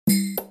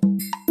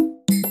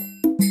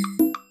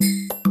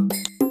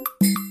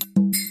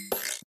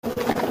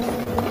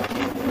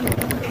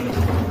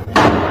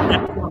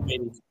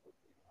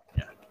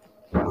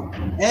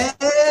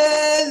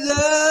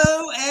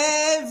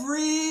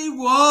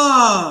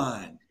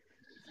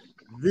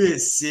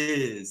This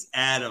is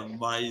Adam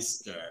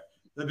Meister,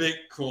 the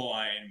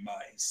Bitcoin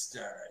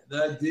Meister,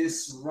 the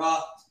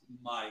Disrupt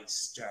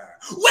Meister.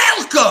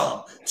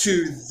 Welcome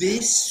to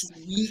This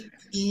Week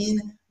in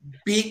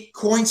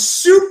Bitcoin,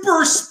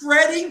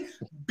 Superspreading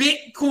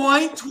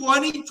Bitcoin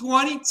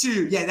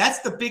 2022. Yeah, that's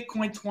the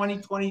Bitcoin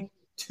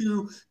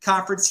 2022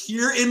 conference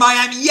here in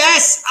Miami.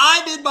 Yes,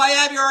 I'm in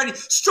Miami already.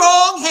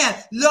 Strong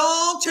hand,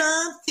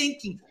 long-term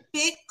thinking.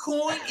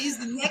 Bitcoin is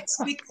the next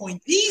Bitcoin.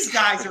 These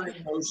guys are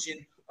in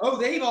motion. Oh,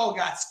 they've all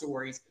got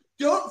stories.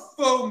 Don't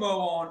FOMO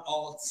on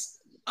alts.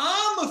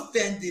 I'm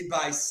offended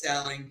by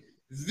selling.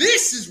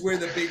 This is where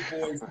the big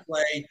boys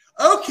play.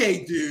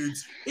 Okay,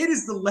 dudes, it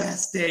is the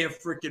last day of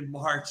freaking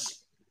March.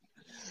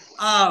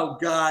 Oh,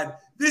 God.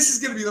 This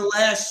is going to be the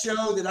last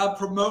show that I'm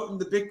promoting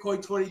the Bitcoin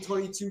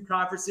 2022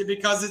 conference in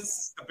because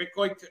it's the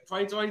Bitcoin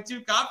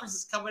 2022 conference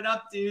is coming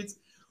up, dudes.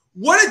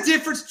 What a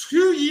difference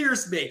 2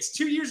 years makes.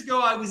 2 years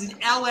ago, I was in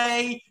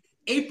LA.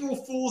 April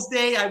Fool's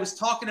Day, I was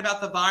talking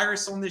about the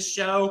virus on this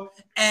show,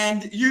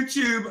 and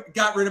YouTube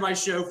got rid of my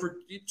show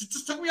it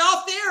just took me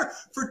off there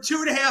for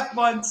 2.5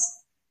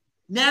 months.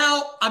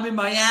 Now I'm in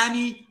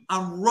Miami.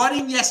 I'm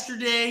running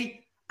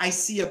yesterday. I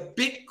see a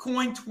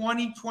Bitcoin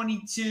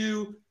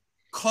 2022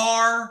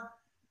 car.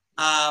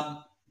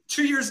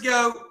 2 years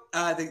ago,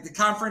 the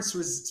conference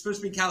was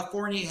supposed to be in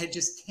California. It had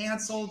just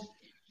canceled.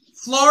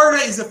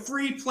 Florida is a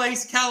free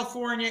place.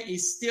 California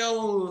is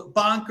still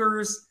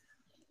bonkers.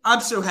 I'm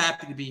so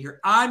happy to be here.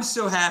 I'm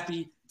so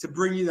happy to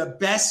bring you the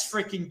best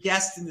freaking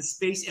guest in the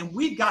space. And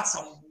we've got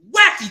some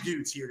wacky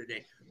dudes here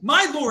today.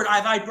 My Lord,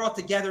 I brought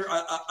together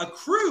a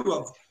crew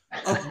of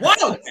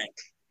wild men.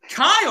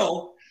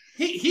 Kyle,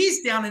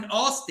 he's down in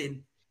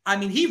Austin. I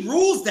mean, he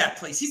rules that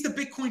place. He's the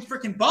Bitcoin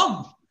freaking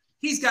bum.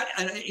 He's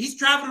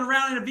traveling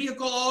around in a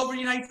vehicle all over the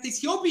United States.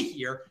 He'll be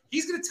here.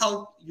 He's going to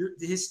tell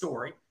his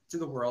story to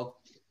the world.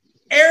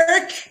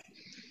 Eric,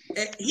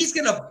 he's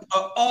got an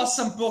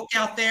awesome book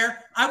out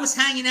there. I was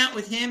hanging out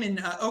with him in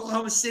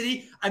Oklahoma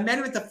City. I met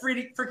him at the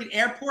freaking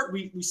airport.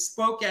 We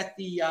spoke at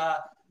the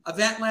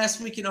event last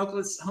week in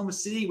Oklahoma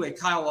City, where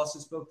Kyle also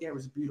spoke there. It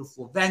was a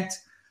beautiful event.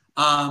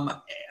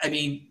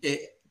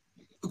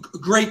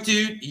 Great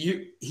dude.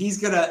 He's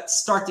going to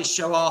start this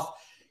show off.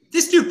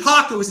 This dude,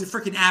 Paco, is in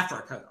freaking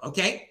Africa,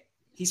 okay?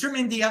 He's from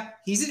India.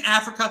 He's in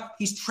Africa.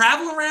 He's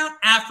traveling around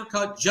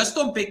Africa just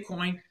on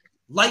Bitcoin,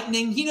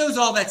 Lightning. He knows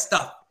all that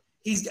stuff.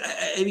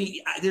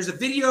 There's a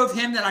video of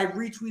him that I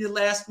retweeted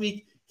last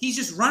week. He's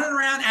just running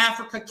around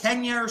Africa,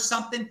 Kenya or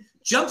something,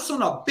 jumps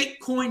on a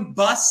Bitcoin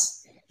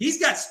bus. He's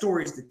got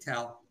stories to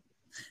tell.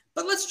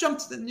 But let's jump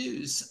to the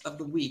news of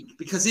the week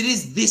because it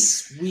is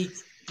This Week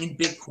in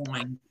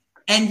Bitcoin.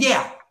 And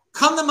yeah,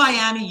 come to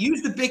Miami,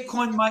 use the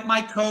Bitcoin,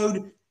 my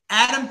code,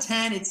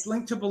 Adam10. It's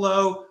linked to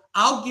below.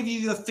 I'll give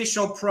you the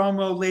official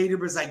promo later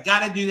because I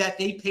got to do that.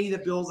 They pay the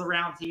bills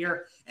around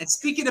here. And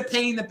speaking of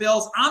paying the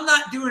bills, I'm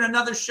not doing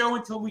another show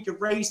until we can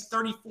raise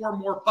 34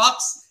 more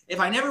bucks. If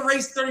I never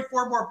raise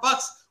 34 more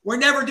bucks, we're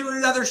never doing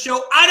another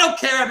show. I don't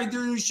care. I've been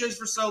doing these shows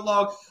for so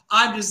long.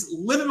 I'm just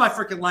living my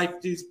freaking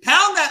life, dudes.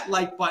 Pound that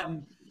like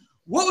button.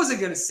 What was I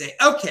going to say?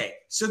 Okay,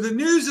 so the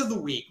news of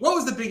the week. What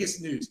was the biggest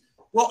news?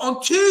 Well,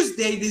 on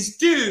Tuesday, this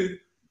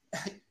dude,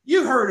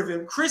 you heard of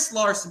him, Chris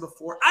Larson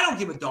before. I don't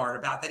give a darn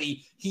about that.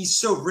 He's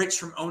so rich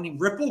from owning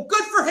Ripple.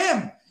 Good for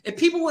him. If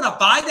people want to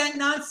buy that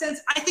nonsense,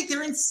 I think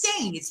they're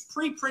insane. It's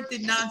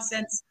pre-printed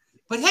nonsense.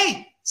 But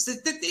hey,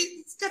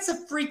 it's got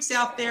some freaks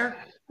out there.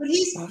 But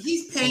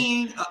he's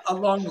paying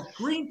along with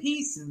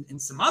Greenpeace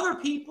and some other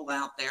people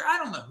out there. I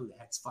don't know who the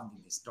heck's funding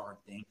this darn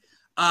thing.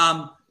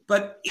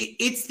 But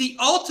it's the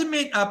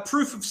ultimate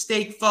proof of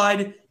stake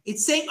fund.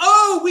 It's saying,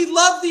 oh, we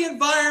love the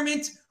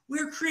environment.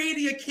 We're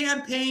creating a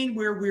campaign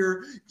where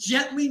we're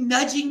gently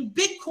nudging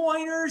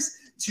Bitcoiners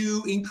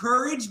to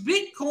encourage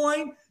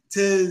Bitcoin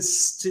to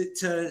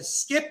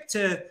skip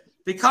to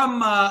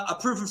become a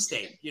proof of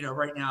stake. You know,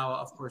 right now,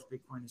 of course,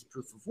 Bitcoin is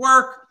proof of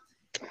work.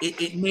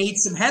 It made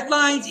some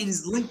headlines. It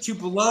is linked to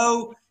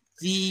below.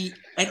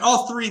 And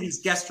all three of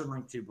these guests are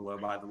linked to below,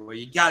 by the way.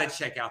 You got to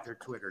check out their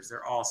Twitters.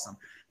 They're awesome.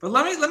 But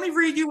let me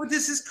read you what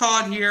this is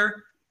called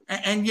here.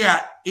 And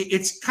yeah,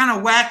 it's kind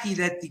of wacky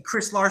that the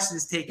Chris Larson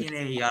is taking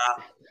a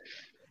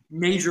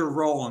major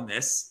role in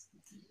this.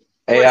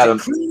 Hey, Adam.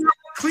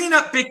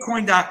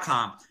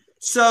 Cleanupbitcoin.com.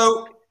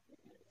 So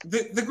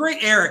the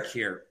great Eric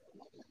here,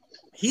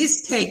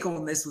 his take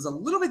on this was a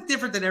little bit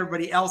different than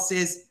everybody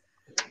else's.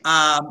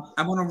 I'm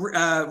going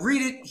to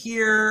read it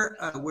here.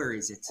 Where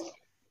is it?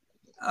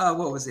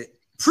 What was it?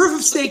 Proof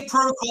of stake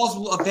protocols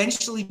will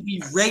eventually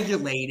be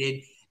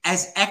regulated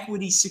as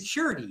equity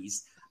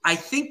securities. I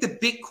think the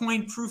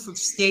Bitcoin proof of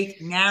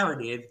stake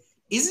narrative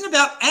isn't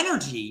about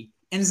energy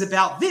and is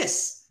about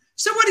this.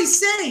 So what he's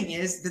saying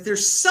is that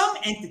there's some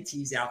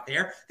entities out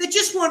there that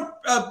just want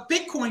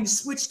Bitcoin to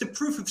switch to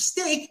proof of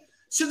stake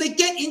so they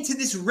get into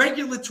this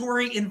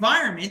regulatory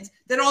environment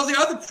that all the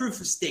other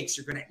proof of stakes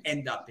are going to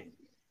end up in.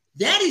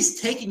 That is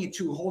taking it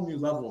to a whole new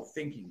level of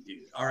thinking,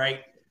 dude. All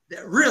right.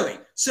 Really.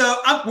 So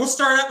we'll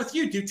start out with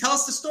you, dude. Tell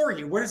us the story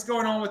here. What is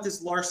going on with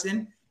this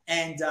Larson?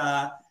 And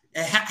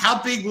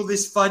How big will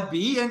this FUD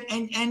be?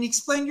 And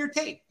explain your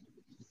take.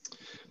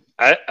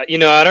 I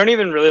don't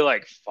even really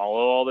like follow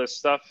all this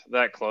stuff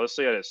that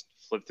closely. I just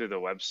flip through the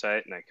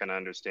website and I kind of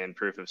understand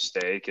proof of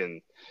stake.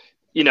 And,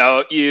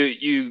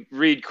 you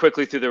read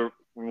quickly through the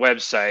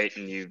website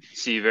and you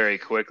see very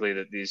quickly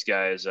that these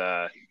guys,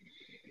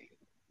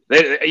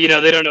 they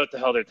don't know what the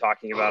hell they're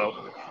talking about.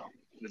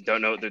 They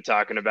don't know what they're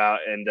talking about.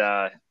 And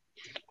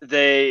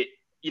they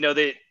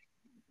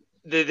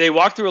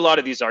walk through a lot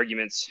of these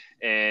arguments,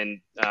 and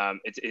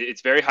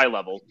it's very high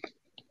level.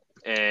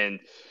 And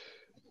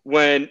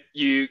when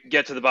you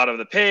get to the bottom of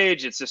the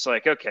page, it's just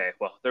like, okay,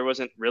 well, there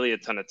wasn't really a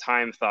ton of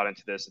time thought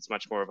into this. It's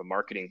much more of a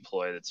marketing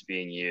ploy that's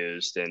being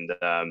used. And,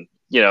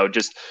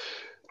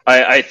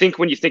 I think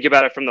when you think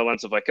about it from the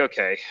lens of like,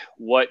 okay,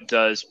 what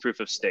does proof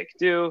of stake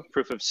do?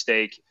 Proof of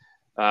stake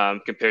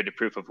compared to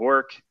proof of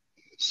work.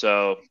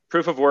 So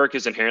proof of work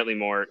is inherently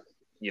more,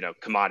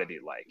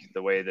 commodity-like.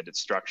 The way that it's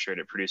structured,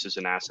 it produces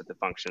an asset that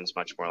functions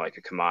much more like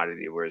a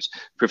commodity, whereas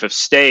proof of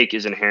stake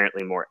is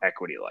inherently more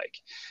equity-like.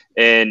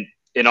 And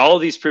all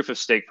of these proof of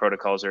stake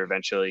protocols are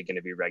eventually going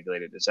to be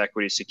regulated as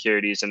equity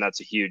securities. And that's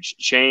a huge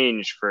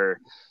change for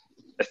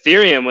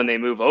Ethereum when they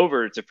move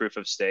over to proof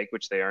of stake,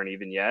 which they aren't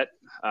even yet.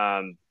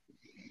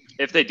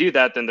 If they do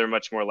that, then they're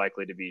much more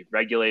likely to be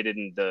regulated,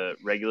 and the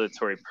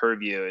regulatory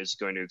purview is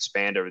going to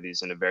expand over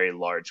these in a very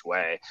large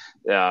way.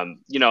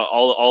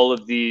 All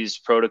of these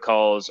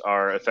protocols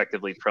are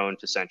effectively prone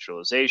to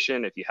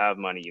centralization. If you have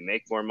money, you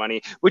make more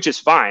money, which is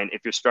fine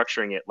if you're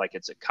structuring it like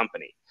it's a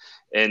company.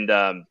 And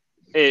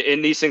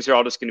these things are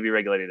all just going to be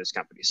regulated as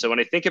companies. So when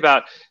I think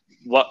about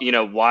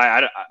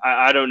why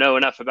I don't know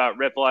enough about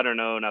Ripple, I don't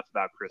know enough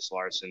about Chris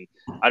Larsen,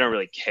 I don't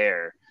really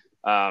care.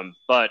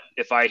 But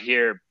if I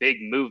hear big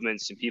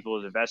movements and people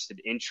with a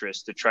vested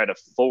interest to try to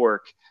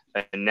fork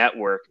a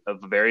network of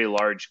very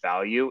large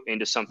value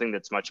into something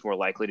that's much more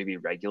likely to be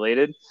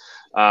regulated,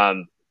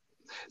 then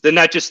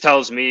that just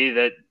tells me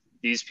that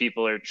these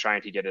people are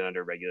trying to get it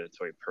under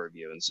regulatory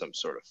purview in some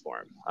sort of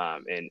form.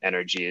 And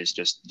energy is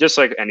just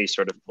like any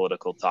sort of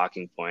political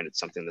talking point. It's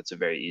something that's a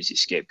very easy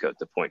scapegoat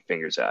to point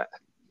fingers at.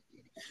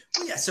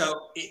 Yeah.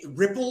 So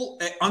Ripple,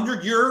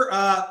 under your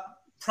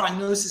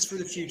prognosis for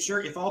the future,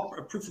 if all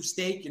proof of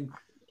stake and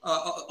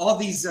all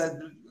these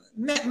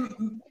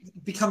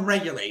become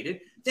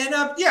regulated, then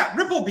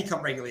Ripple will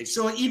become regulated.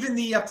 So even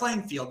the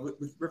playing field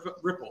with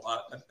Ripple,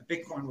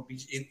 Bitcoin will be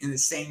in the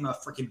same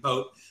freaking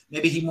boat.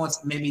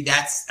 Maybe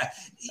that's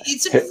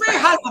it's a very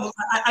high level.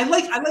 I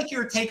like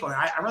your take on it.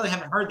 I really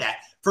haven't heard that.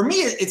 For me,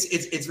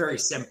 it's very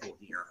simple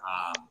here.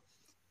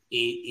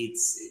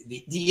 It's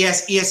the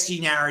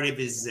ESG narrative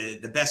is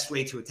the best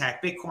way to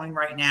attack Bitcoin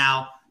right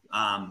now.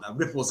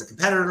 Ripple is a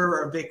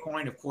competitor of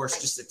Bitcoin, of course.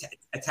 Just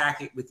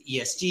attack it with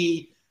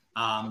ESG.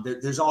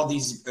 There's all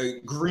these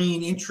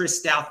green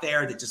interests out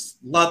there that just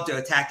love to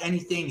attack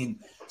anything and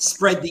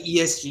spread the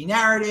ESG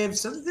narrative.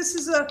 So this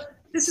is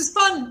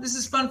fun. This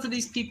is fun for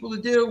these people to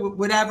do.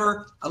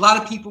 Whatever. A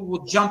lot of people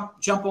will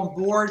jump on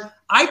board.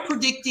 I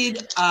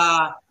predicted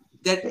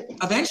that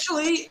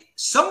eventually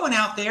someone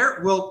out there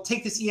will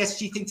take this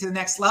ESG thing to the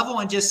next level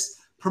and just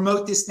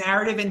promote this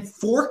narrative and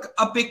fork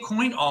a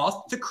Bitcoin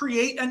off to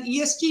create an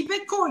ESG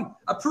Bitcoin,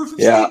 a proof of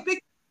stake Bitcoin,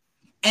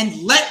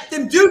 and let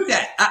them do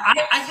that.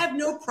 I have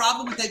no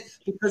problem with that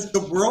because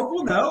the world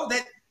will know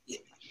that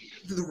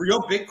the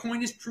real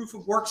Bitcoin is proof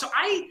of work. So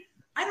I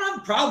don't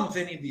have a problem with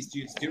any of these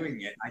dudes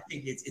doing it. I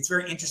think it's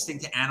very interesting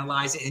to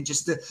analyze it and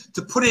just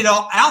to put it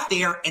all out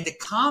there and to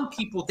calm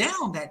people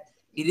down that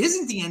it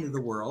isn't the end of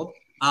the world.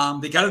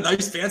 They got a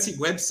nice fancy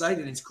website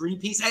and it's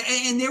Greenpeace.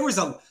 And there was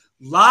a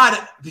lot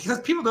of, because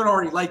people don't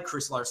already like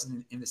Chris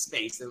Larsen in the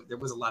space, there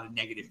was a lot of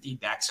negative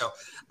feedback. So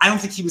I don't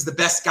think he was the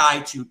best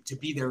guy to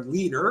be their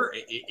leader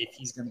if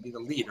he's going to be the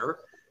leader.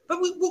 But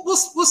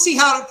we'll see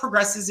how it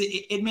progresses.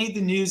 It made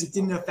the news. It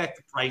didn't affect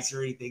the price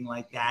or anything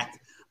like that.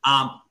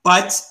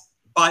 But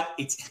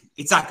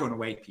it's not going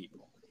away,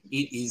 people.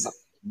 It is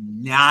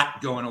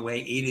not going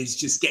away. It is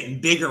just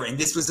getting bigger. And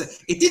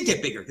it did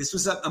get bigger. This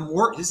was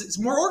it's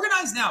more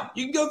organized now.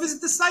 You can go visit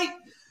the site.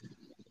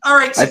 All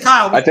right. So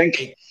Kyle, I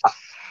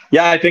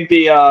think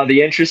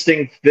the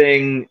interesting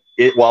thing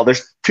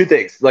there's two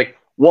things. Like,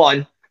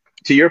 one,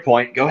 to your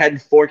point, go ahead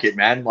and fork it,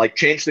 man. Like,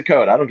 change the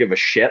code. I don't give a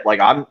shit. Like,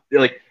 I'm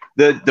like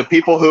the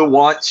people who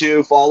want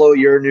to follow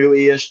your new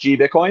ESG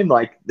Bitcoin,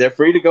 like, they're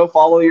free to go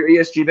follow your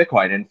ESG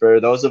Bitcoin. And for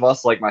those of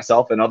us like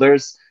myself and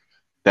others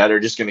that are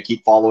just going to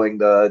keep following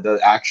the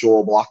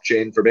actual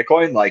blockchain for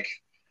Bitcoin, like,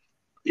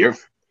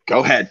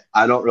 go ahead.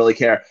 I don't really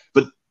care.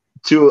 But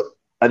to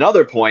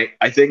another point,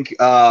 I think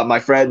my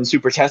friend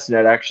Super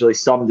Testnet actually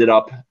summed it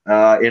up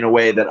in a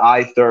way that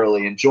I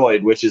thoroughly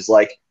enjoyed, which is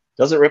like,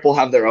 doesn't Ripple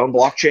have their own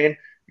blockchain?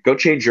 Go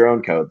change your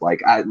own code.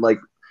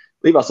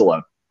 Leave us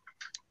alone.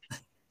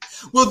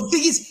 Well, the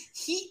thing is,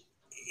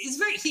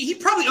 he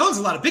probably owns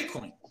a lot of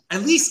Bitcoin.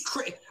 At least,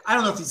 I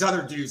don't know if these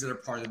other dudes that are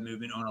part of the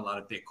movement own a lot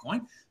of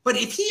Bitcoin, but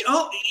if he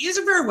is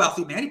a very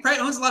wealthy man, he probably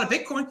owns a lot of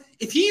Bitcoin.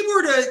 If he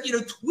were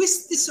to,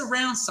 twist this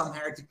around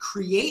somehow to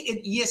create an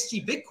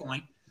ESG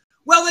Bitcoin,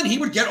 Well, then he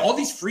would get all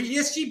these free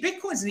ESG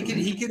Bitcoins and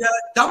he could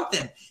dump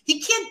them.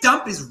 He can't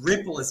dump his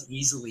Ripple as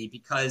easily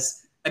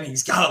because, I mean,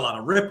 he's got a lot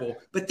of Ripple,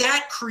 but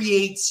that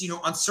creates,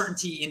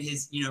 uncertainty in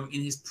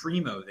his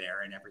primo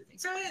there and everything.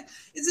 So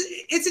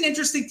it's an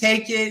interesting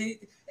take.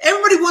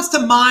 Everybody wants to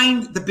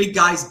mind the big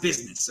guy's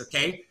business,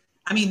 okay?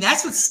 I mean,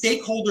 that's what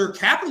stakeholder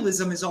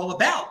capitalism is all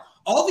about.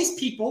 All these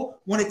people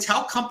want to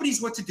tell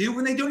companies what to do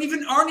when they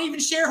aren't even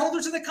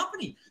shareholders of the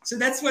company. So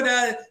that's what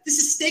this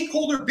is,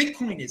 stakeholder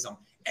Bitcoinism.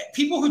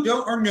 People who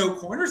are no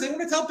coiners, they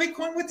want to tell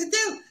Bitcoin what to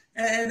do,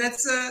 and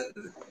that's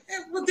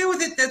we'll deal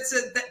with it.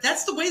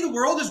 That's the way the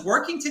world is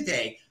working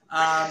today.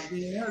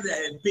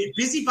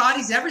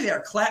 Busybodies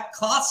everywhere.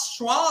 Klaus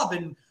Schwab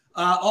and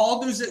all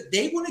those.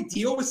 They want to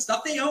deal with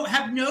stuff they own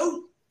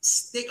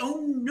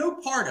no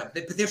part of,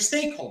 but they're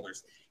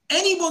stakeholders.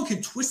 Anyone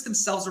can twist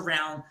themselves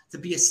around to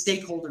be a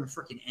stakeholder in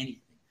freaking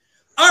anything.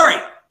 All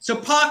right, so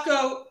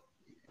Paco,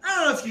 I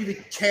don't know if you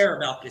even care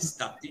about this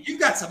stuff. You've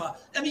got some,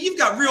 you've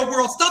got real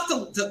world stuff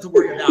to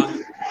worry about.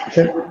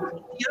 Do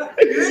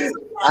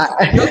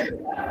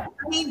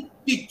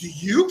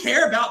you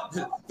care about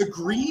the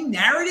green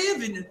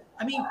narrative? And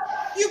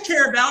you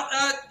care about,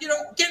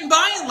 getting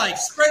by in life,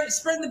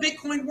 spreading the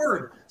Bitcoin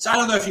word. So I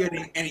don't know if you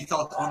had any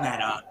thoughts on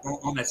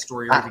that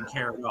story or even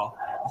care at all.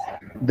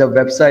 The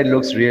website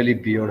looks really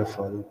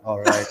beautiful.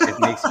 All right. It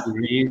makes you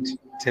read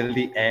till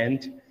the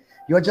end.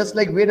 You're just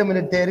like, wait a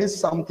minute, there is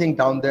something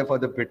down there for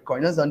the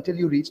Bitcoiners until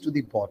you reach to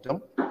the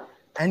bottom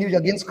and you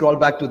again scroll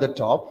back to the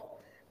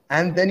top.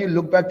 And then you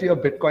look back to your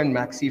Bitcoin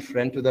maxi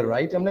friend to the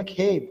right. I'm like,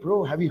 hey,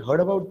 bro, have you heard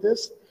about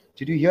this?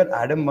 Did you hear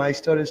Adam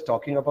Meister is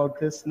talking about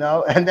this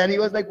now? And then he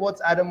was like,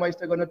 what's Adam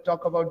Meister going to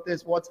talk about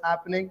this? What's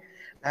happening?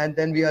 And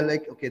then we are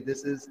like, okay,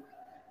 this is,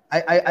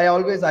 I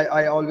always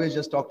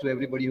just talk to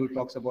everybody who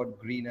talks about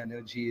green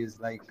energy is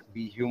like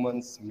we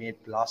humans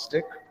made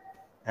plastic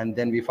and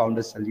then we found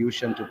a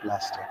solution to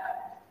plastic.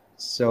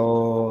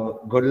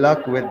 So good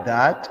luck with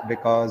that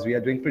because we are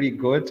doing pretty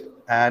good.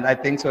 And I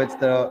think so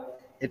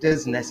it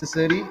is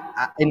necessary.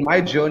 In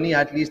my journey,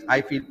 at least, I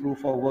feel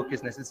proof of work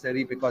is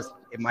necessary because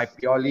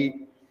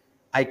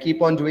I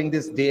keep on doing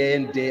this day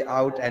in, day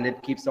out, and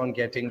it keeps on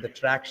getting the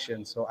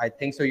traction. So I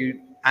think so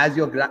as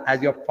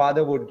your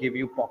father would give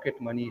you pocket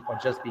money for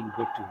just being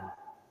good to you.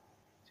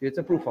 So it's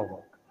a proof of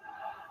work.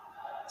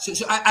 So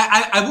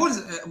I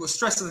was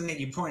stressing the thing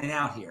you pointed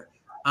out here.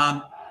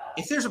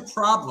 If there's a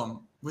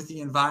problem with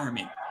the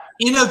environment,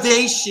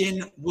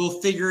 innovation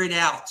will figure it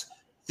out.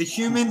 The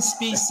human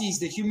species,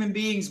 the human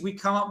beings, we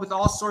come up with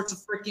all sorts of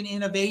freaking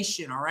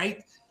innovation, all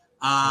right?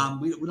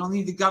 We don't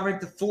need the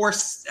government to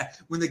force.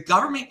 When the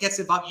government gets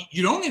involved,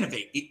 you don't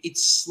innovate. It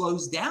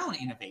slows down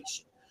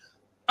innovation.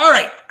 All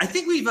right. I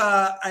think we've,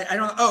 I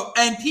don't know. Oh,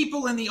 and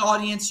people in the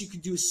audience, you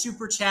can do a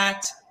super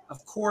chat,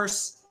 of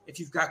course, if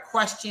you've got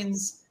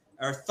questions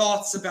or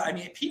thoughts about,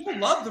 people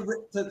love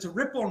to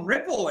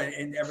ripple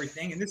and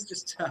everything. And this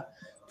just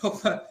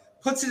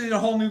puts it in a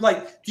whole new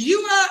light. Do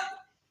you,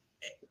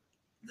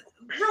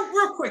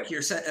 real quick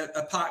here,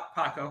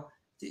 Paco,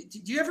 do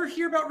you ever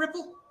hear about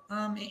Ripple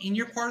in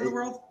your part of the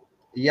world?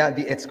 Yeah,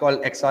 it's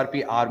called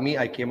XRP Army.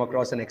 I came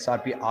across an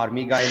XRP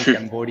Army guy in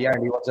Cambodia,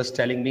 and he was just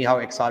telling me how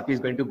XRP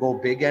is going to go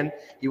big, and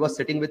he was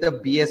sitting with a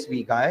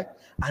BSV guy,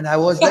 and I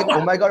was like,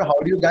 oh my God, how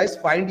do you guys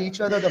find each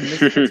other? The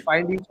misfits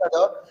find each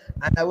other.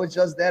 And I was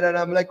just there, and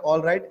I'm like,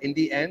 all right. In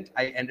the end,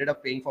 I ended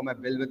up paying for my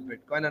bill with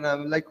Bitcoin, and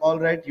I'm like, all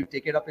right, you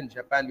take it up in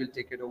Japan, we'll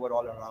take it over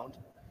all around.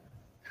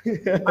 All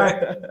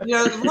right.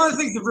 One of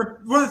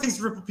the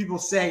things Ripple people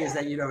say is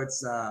that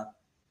it's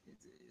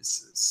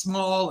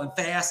small and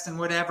fast and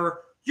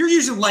whatever. You're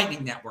using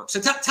Lightning Network, so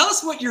tell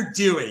us what you're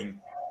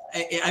doing.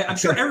 I'm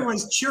sure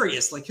everyone's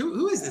curious. Like,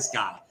 who is this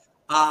guy?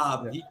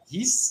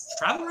 He's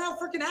traveling around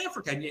freaking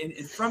Africa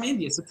and from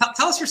India. So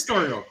tell us your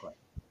story real quick.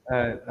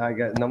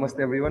 Namaste,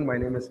 everyone. My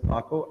name is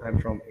Paco. I'm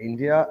from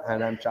India,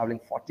 and I'm traveling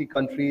 40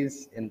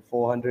 countries in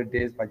 400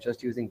 days by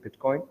just using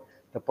Bitcoin.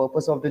 The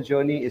purpose of the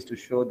journey is to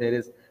show there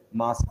is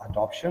mass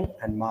adoption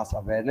and mass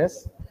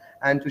awareness,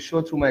 and to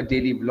show through my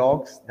daily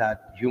vlogs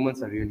that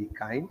humans are really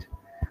kind.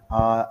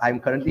 I'm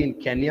currently in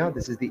Kenya.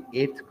 This is the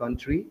 8th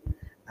country,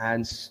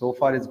 and so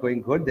far it's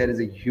going good. There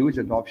is a huge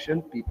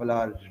adoption. People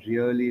are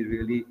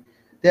really,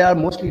 they are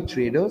mostly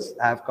traders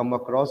I have come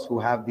across who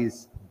have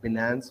these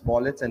Binance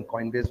wallets and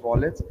Coinbase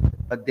wallets,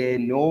 but they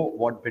know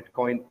what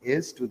Bitcoin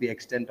is to the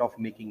extent of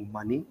making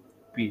money,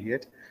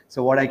 period.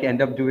 So what I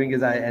end up doing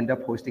is I end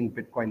up hosting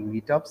Bitcoin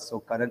meetups. So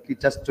currently,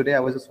 just today, I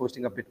was just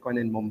hosting a Bitcoin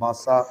in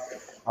Mombasa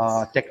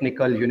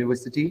Technical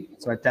University.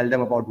 So I tell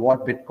them about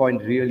what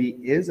Bitcoin really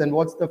is and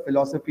what's the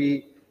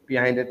philosophy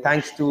behind it.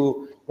 Thanks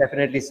to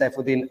definitely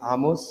Saifuddin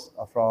Amos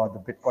for the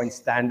Bitcoin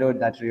standard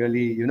that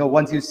really,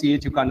 once you see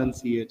it, you can't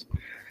unsee it.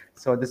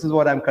 So this is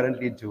what I'm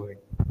currently doing.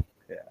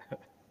 Yeah.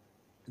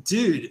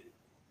 Dude,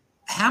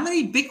 how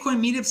many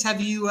Bitcoin meetups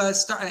have you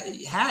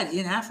had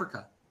in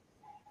Africa?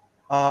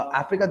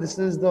 Africa, this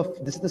is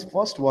the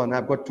first one.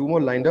 I've got 2 more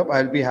lined up.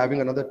 I'll be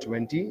having another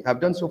 20. I've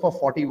done so far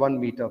 41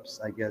 meetups,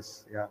 I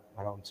guess. Yeah,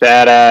 around.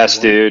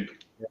 Badass, dude.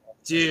 Yeah.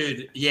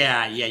 Dude,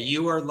 yeah.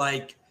 You are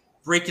like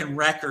breaking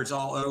records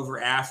all over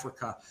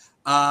Africa.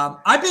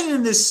 I've been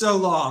in this so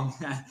long.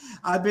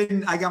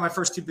 I got my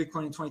first 2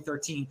 Bitcoin in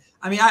 2013.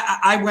 I mean,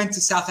 I went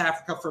to South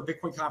Africa for a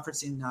Bitcoin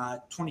conference in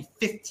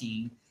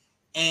 2015,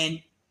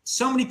 and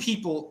so many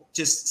people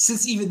just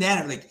since even then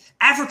are like,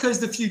 Africa is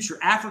the future.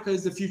 Africa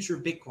is the future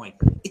of Bitcoin.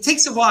 It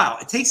takes a while.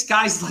 It takes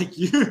guys like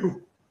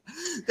you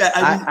that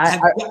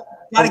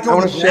I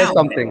want to share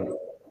something.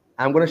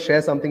 I'm going to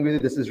share something with you.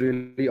 This is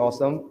really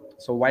awesome.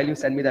 So while you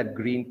send me that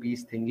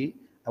Greenpeace thingy,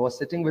 I was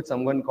sitting with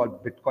someone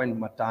called Bitcoin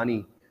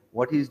Matani.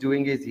 What he's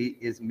doing is he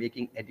is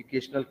making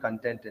educational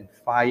content in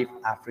 5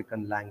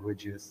 African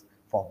languages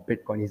for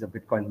Bitcoin. He's a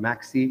Bitcoin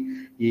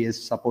maxi. He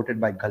is supported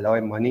by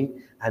Galoy Money,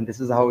 and this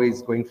is how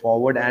he's going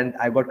forward. And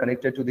I got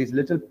connected to these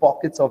little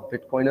pockets of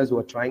Bitcoiners who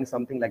are trying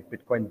something like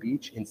Bitcoin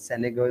Beach in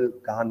Senegal,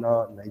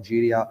 Ghana,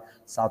 Nigeria,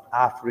 South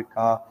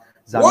Africa,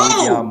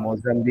 Zambia,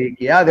 Mozambique.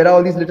 Yeah, there are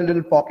all these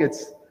little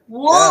pockets.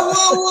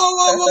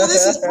 Whoa.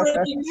 This is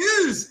breaking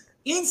news.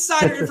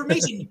 Insider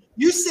information.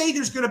 You say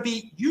there's going to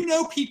be,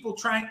 people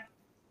trying.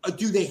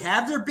 Do they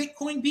have their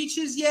Bitcoin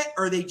beaches yet?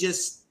 Or are they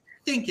just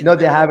thinking? No,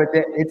 they have it.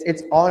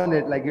 It's on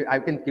it. Like I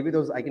can give you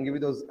those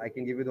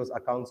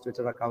accounts,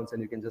 Twitter accounts,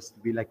 and you can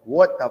just be like,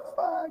 what the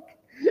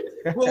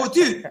fuck? Well,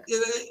 dude,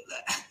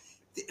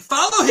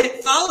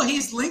 follow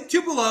his link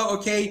to below.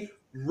 Okay.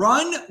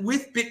 Run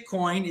with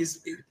Bitcoin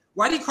is,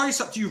 why do you call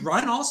yourself? Do you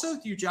run also?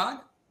 Do you jog?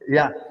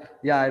 Yeah,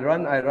 I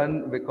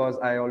run because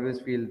I always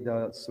feel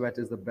the sweat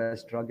is the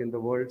best drug in the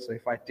world. So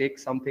if I take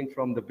something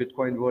from the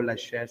Bitcoin world, I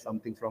share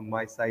something from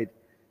my side.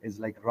 Is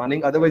like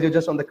running. Otherwise, you're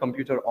just on the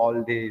computer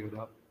all day,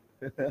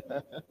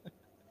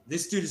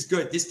 This dude is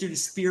good. This dude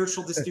is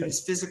spiritual. This dude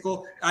is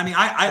physical. I mean,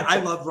 I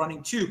love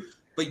running too.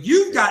 But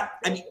you've got,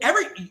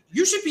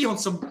 you should be on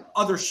some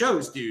other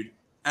shows, dude.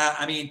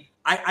 I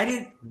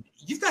didn't.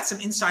 You've got some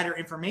insider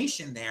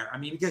information there. I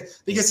mean,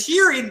 because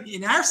here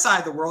in our side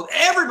of the world,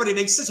 everybody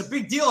makes such a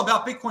big deal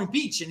about Bitcoin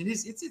Beach, and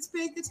it's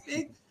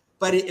big.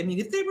 But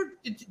if they were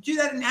to do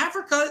that in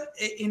Africa,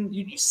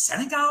 in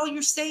Senegal,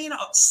 you're saying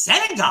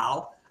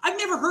Senegal. I've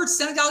never heard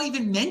Senegal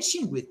even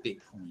mentioned with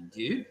Bitcoin,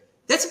 dude.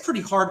 That's a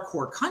pretty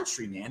hardcore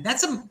country, man.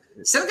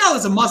 Senegal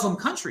is a Muslim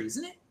country,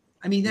 isn't it?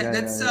 I mean,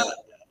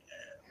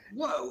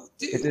 whoa,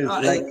 dude. It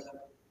is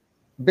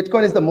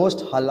Bitcoin is the most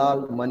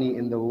halal money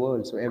in the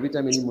world. So every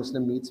time any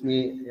Muslim meets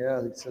me,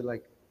 it's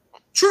like.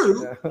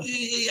 True.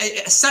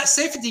 Yeah.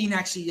 Saifuddin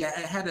actually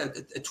had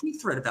a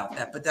tweet thread about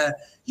that. But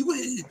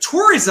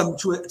tourism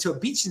to a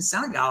beach in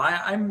Senegal,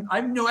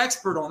 I'm no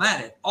expert on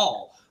that at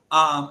all.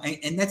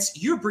 And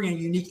you're bringing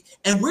a unique.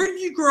 And where did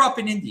you grow up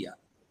in India?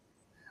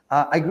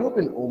 I grew up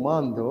in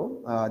Oman,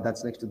 though.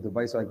 That's next to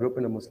Dubai. So I grew up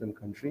in a Muslim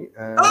country.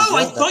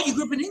 I thought you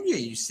grew up in India.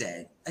 You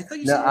said. I thought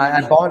you said. No,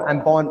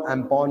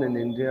 I'm born in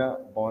India.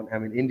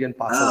 Indian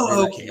passport.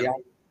 Oh, okay. Yeah,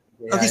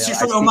 okay, so you're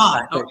from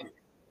Oman.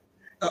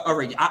 All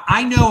right.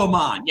 I know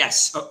Oman.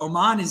 Yes,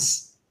 Oman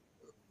is.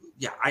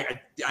 Yeah,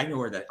 I know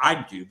where that.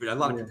 I do, but a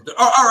lot of people do.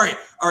 All right.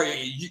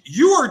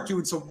 You are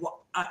doing some.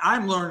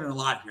 I'm learning a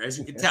lot here, as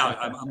you can tell.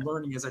 I'm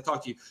learning as I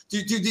talk to you.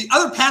 Do the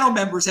other panel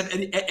members have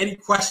any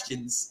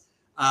questions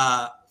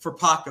for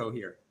Paco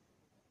here?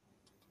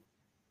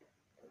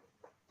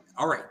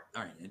 All right.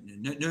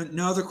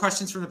 No other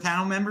questions from the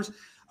panel members.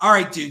 All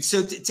right, dude.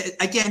 So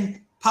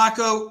again,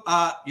 Paco,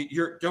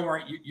 don't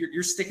worry,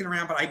 you're sticking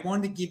around, but I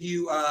wanted to give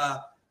you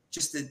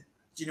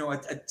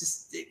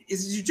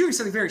you're doing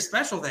something very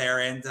special there,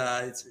 and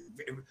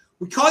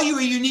we call you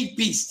a unique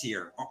beast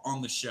here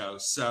on the show.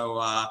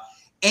 So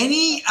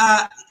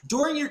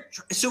during your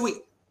wait,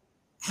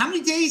 how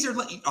many days are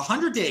left?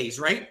 100 days,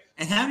 right?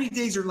 And how many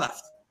days are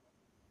left?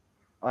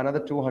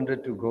 Another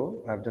 200 to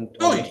go. I've done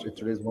 200.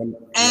 Today's one.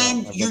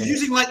 And you're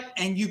using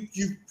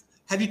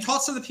have you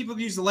taught some of the people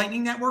who use the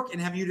Lightning Network,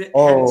 and have you?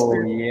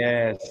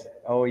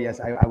 Oh yes.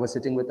 I was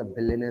sitting with a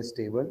billionaires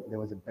table. There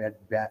was a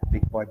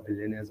big boy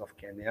billionaires of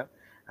Kenya,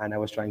 and I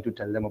was trying to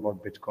tell them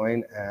about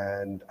Bitcoin.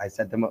 And I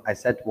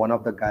set one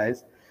of the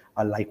guys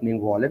a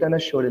Lightning wallet, and I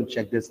showed him,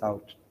 check this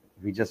out.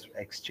 We just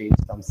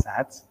exchanged some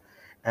sats,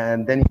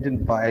 and then he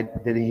didn't buy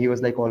it. Then he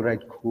was like, all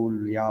right,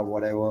 cool, yeah,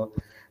 whatever.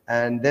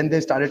 And then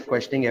they started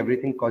questioning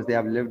everything because they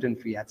have lived in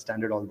fiat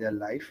standard all their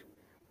life.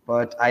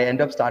 But I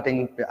end up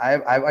starting,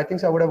 I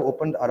think so I would have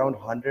opened around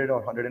 100 or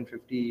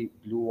 150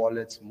 blue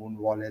wallets, moon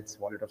wallets,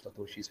 wallet of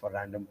Satoshis for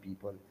random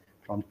people,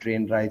 from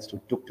train rides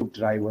to tuk-tuk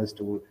drivers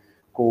to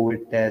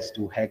COVID tests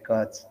to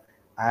haircuts.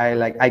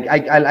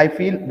 I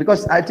feel,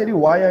 because I'll tell you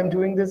why I'm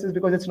doing this is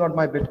because it's not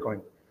my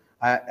Bitcoin.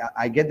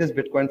 I get this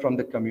Bitcoin from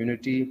the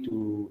community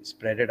to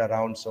spread it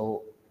around.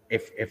 So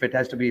if it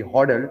has to be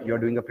hodled, you're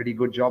doing a pretty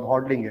good job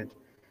hodling it.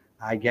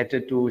 I get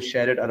it to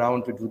share it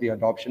around, to do the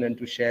adoption and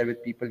to share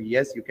with people.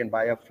 Yes, you can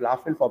buy a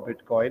falafel for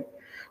Bitcoin,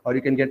 or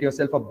you can get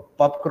yourself a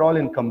pub crawl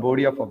in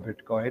Cambodia for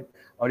Bitcoin,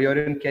 or you're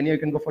in Kenya, you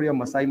can go for your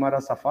Masai Mara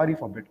safari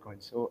for Bitcoin.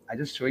 So I'm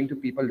just showing to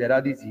people there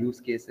are these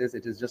use cases.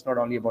 It is just not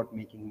only about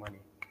making money.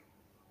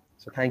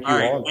 So thank you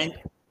all.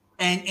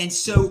 And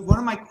so one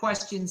of my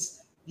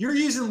questions, you're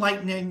using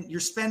Lightning, you're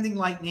spending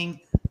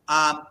Lightning,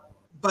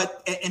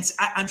 but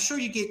I'm sure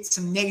you get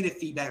some negative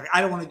feedback.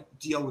 I don't want to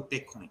deal with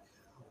Bitcoin.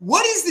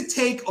 what is the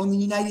take on the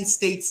United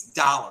States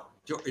dollar?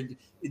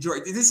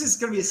 George, this is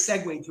going to be a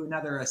segue to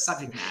another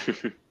subject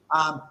matter.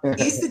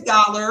 Is the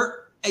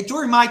dollar,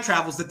 during my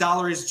travels, the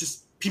dollar is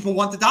just, people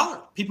want the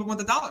dollar. People want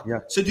the dollar. Yeah.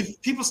 So do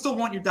people still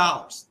want your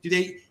dollars? Do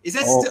they, is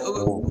that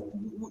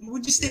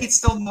would you say it's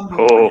still number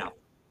one now?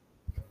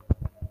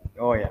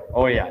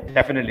 Oh yeah,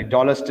 definitely.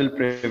 Dollar still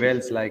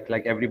prevails. Like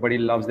everybody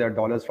loves their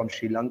dollars. From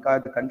Sri Lanka,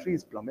 the country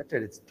is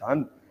plummeted. It's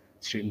done.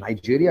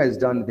 Nigeria is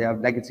done. They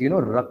have, like, it's,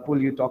 rug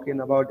pull you're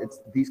talking about.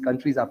 It's, these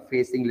countries are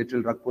facing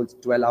literal rug pulls,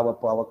 12-hour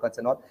power cuts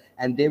and all,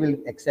 and they will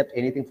accept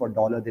anything for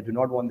dollar. They do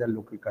not want their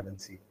local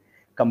currency.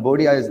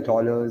 Cambodia is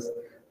dollars.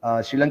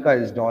 Sri Lanka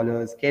is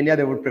dollars. Kenya,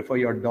 they would prefer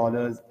your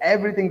dollars.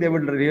 Everything, they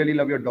would really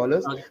love your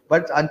dollars. Okay.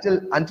 But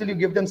until you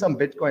give them some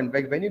Bitcoin,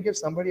 like when you give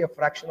somebody a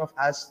fraction of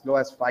as low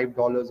as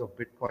 $5 of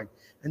Bitcoin,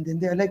 and then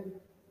they're like,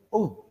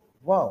 oh,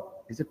 wow,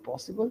 is it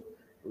possible?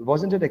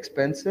 Wasn't it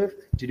expensive?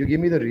 Did you give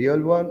me the real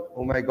one?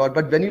 Oh my God.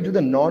 But when you do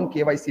the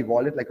non-KYC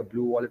wallet, like a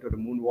Blue wallet or a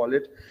Moon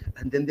wallet,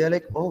 and then they're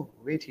like, oh,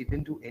 wait, he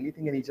didn't do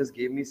anything and he just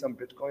gave me some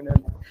Bitcoin.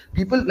 And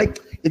people, like,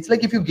 it's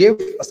like if you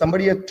give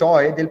somebody a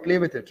toy, they'll play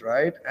with it,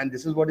 right? And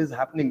this is what is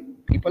happening.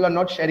 People are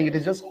not sharing it.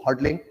 It's just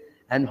hodling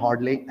and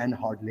hodling and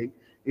hodling.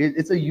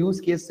 It's a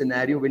use case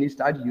scenario. When you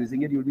start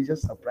using it, you'll be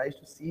just surprised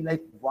to see,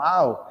 like,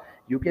 wow,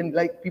 you can,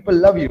 like, people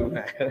love you.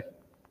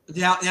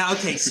 Now,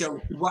 okay.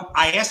 So what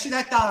I asked you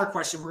that dollar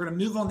question. We're going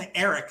to move on to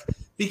Eric,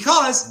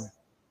 because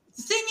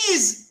the thing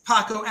is,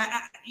 Paco,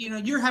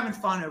 you're having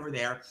fun over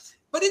there,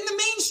 but in the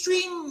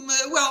mainstream,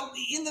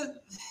 in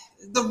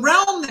the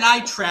realm that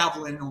I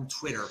travel in on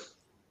Twitter,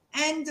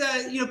 and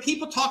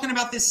people talking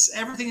about this,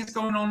 everything that's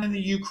going on in the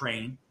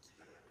Ukraine.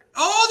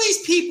 All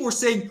these people are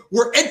saying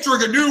we're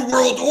entering a new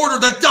world order.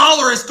 The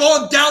dollar has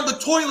gone down the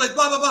toilet.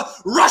 Blah blah blah.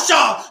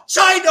 Russia,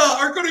 China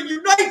are going to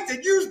unite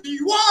and use the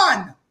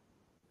yuan.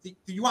 The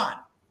yuan.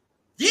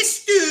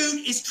 This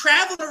dude is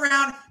traveling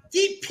around.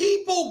 The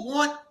people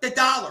want the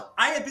dollar.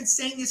 I have been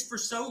saying this for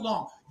so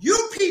long.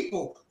 You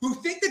people who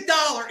think the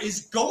dollar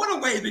is going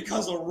away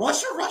because of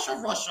Russia,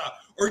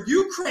 or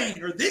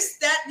Ukraine, or this,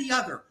 that, and the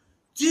other.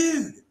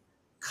 Dude,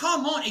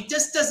 come on. It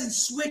just doesn't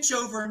switch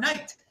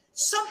overnight.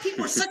 Some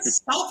people are such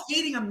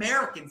self-hating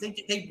Americans.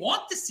 They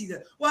want to see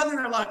there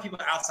are a lot of people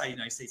outside the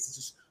United States that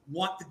just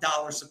want the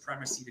dollar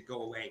supremacy to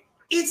go away.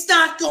 It's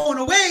not going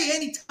away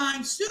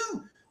anytime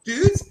soon.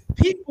 Dudes,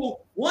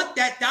 people want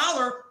that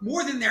dollar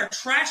more than their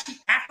trashy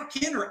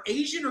African or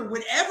Asian or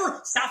whatever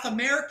South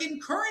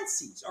American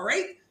currencies, all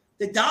right?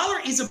 The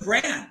dollar is a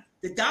brand.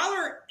 The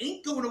dollar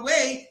ain't going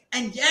away.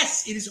 And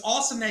yes, it is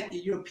awesome that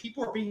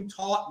people are being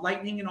taught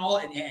Lightning and all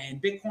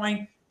and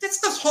Bitcoin. That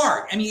stuff's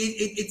hard. I mean,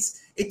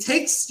 it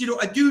takes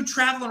a dude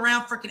traveling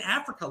around freaking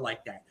Africa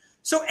like that.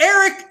 So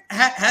Eric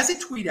has a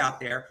tweet out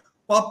there.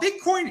 While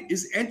Bitcoin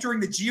is entering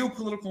the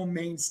geopolitical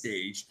main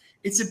stage,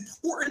 it's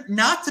important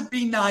not to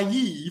be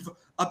naive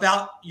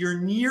about your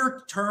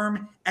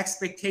near-term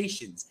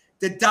expectations.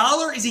 The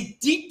dollar is a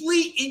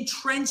deeply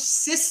entrenched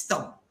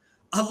system.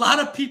 A lot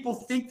of people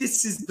think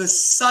this is the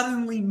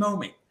suddenly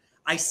moment.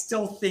 I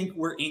still think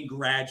we're in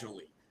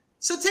gradually.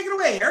 So take it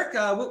away, Eric.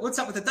 What's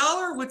up with the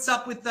dollar? What's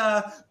up with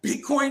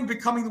Bitcoin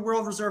becoming the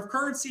world reserve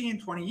currency in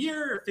 20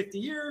 years, or 50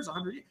 years,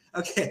 100 years?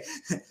 Okay,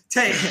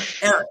 take it,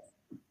 Eric.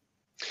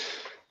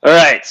 All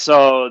right,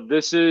 so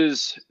this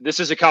is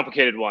a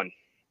complicated one.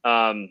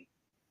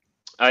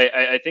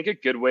 I think a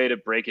good way to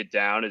break it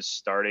down is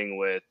starting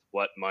with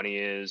what money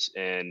is,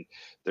 and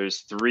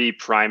there's three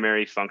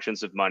primary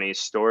functions of money: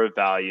 store of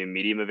value,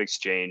 medium of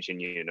exchange, and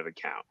unit of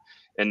account.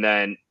 And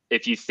then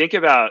if you think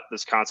about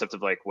this concept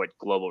of like what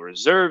global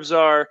reserves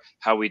are,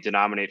 how we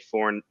denominate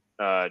foreign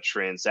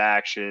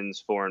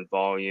transactions, foreign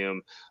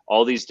volume,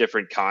 all these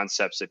different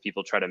concepts that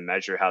people try to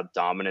measure how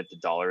dominant the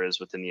dollar is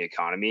within the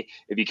economy.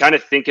 If you kind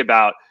of think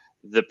about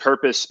the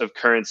purpose of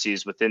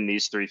currencies within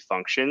these three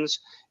functions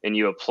and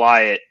you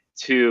apply it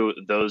to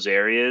those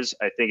areas,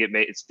 I think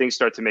things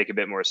start to make a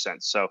bit more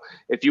sense. So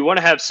if you want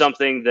to have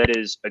something that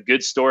is a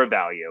good store of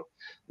value,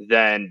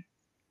 then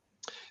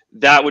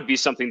that would be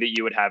something that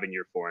you would have in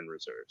your foreign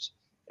reserves.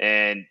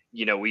 And,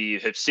 we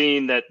have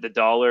seen that the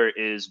dollar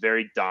is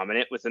very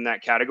dominant within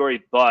that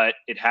category, but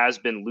it has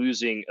been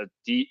losing a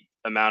deep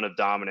amount of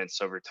dominance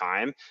over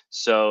time.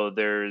 So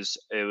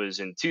it was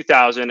in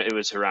 2000, it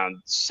was around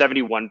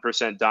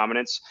 71%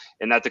 dominance,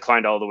 and that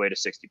declined all the way to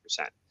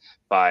 60%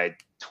 by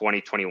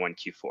 2021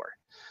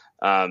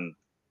 Q4.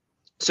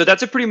 So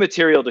that's a pretty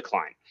material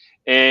decline.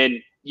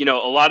 And, a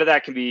lot of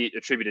that can be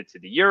attributed to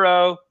the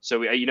euro. So,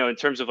 we, in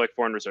terms of like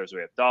foreign reserves,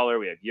 we have dollar,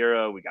 we have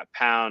euro, we got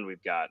pound,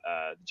 we've got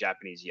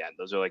Japanese yen.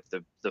 Those are like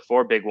the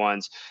four big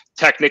ones.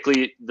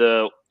 Technically,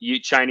 the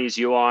Chinese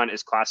yuan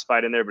is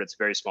classified in there, but it's a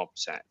very small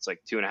percent. It's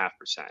like 2.5%.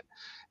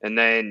 And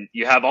then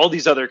you have all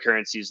these other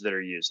currencies that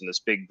are used in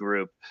this big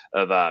group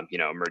of,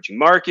 emerging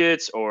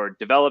markets or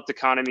developed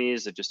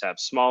economies that just have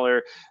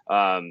smaller,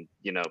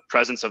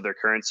 presence of their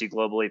currency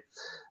globally.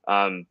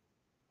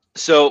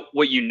 So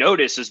what you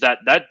notice is that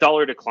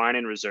dollar decline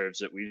in reserves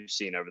that we've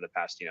seen over the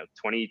past,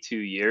 22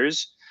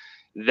 years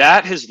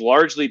That has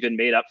largely been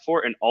made up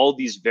for in all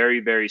these very,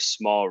 very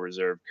small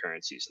reserve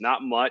currencies.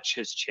 Not much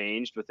has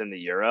changed within the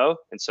euro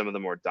and some of the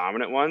more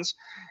dominant ones.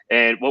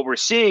 And what we're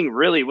seeing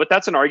really, what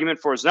that's an argument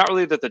for is not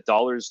really that the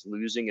dollar's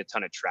losing a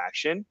ton of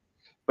traction,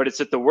 but it's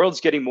that the world's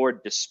getting more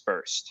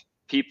dispersed.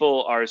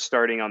 People are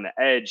starting on the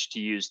edge to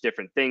use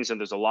different things, and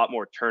there's a lot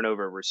more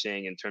turnover we're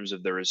seeing in terms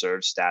of the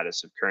reserve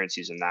status of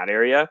currencies in that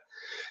area.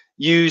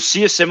 You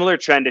see a similar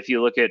trend if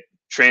you look at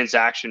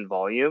transaction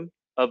volume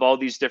of all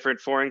these different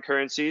foreign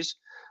currencies.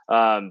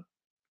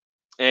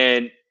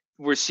 And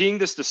we're seeing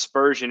this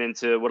dispersion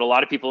into what a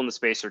lot of people in the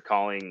space are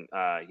calling,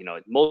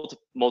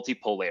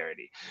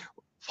 multipolarity.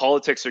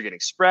 Politics are getting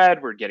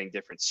spread. We're getting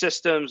different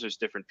systems. There's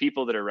different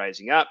people that are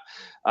rising up.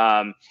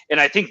 And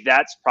I think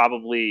that's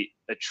probably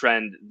a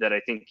trend that I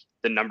think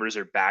the numbers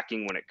are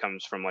backing when it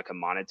comes from like a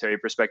monetary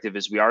perspective,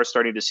 is we are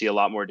starting to see a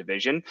lot more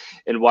division.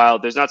 And while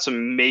there's not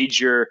some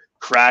major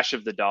crash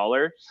of the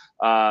dollar,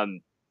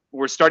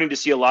 we're starting to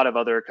see a lot of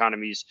other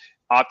economies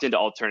opt into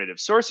alternative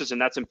sources.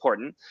 And that's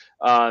important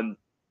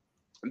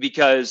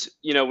because,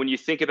 when you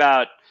think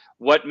about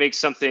what makes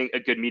something a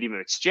good medium of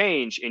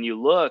exchange, and you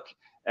look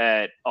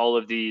at all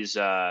of these,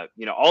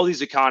 all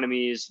these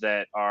economies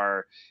that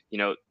are,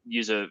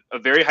 use a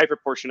very high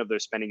proportion of their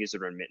spending as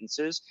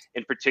remittances,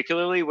 and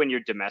particularly when your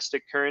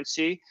domestic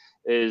currency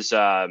is,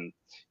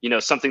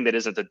 something that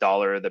isn't the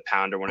dollar or the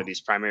pound or one of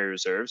these primary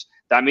reserves,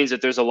 that means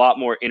that there's a lot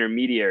more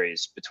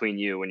intermediaries between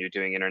you when you're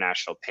doing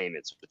international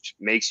payments, which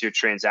makes your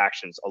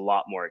transactions a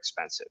lot more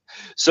expensive.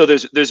 So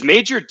there's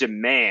major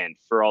demand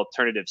for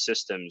alternative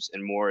systems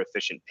and more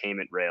efficient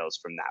payment rails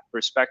from that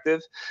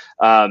perspective.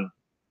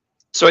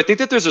 So I think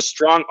that there's a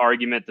strong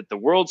argument that the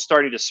world's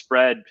starting to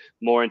spread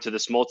more into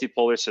this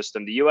multipolar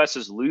system. The US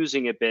is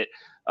losing a bit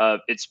of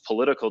its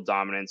political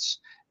dominance.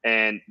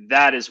 And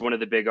that is one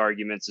of the big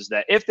arguments, is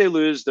that if they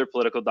lose their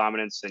political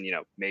dominance, then,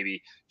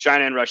 maybe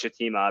China and Russia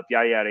team up,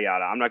 yada, yada,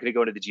 yada. I'm not going to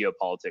go into the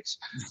geopolitics.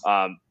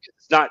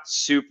 It's not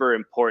super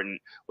important.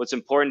 What's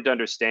important to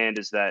understand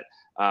is that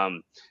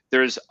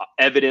there's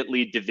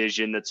evidently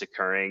division that's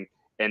occurring,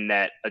 and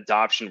that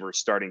adoption we're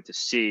starting to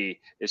see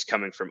is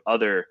coming from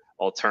other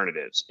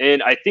alternatives.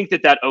 And I think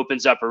that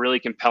opens up a really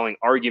compelling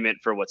argument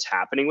for what's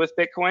happening with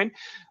Bitcoin.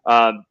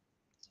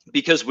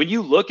 Because when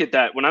you look at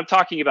that, when I'm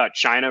talking about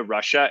China,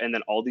 Russia, and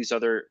then all these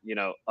other,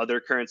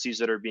 other currencies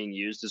that are being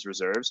used as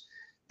reserves,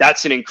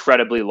 that's an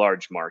incredibly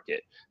large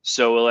market.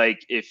 So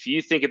like, if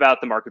you think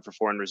about the market for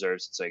foreign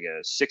reserves, it's like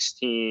a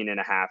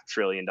 $16.5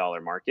 trillion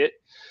market.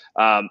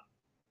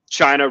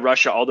 China,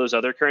 Russia, all those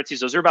other currencies,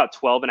 those are about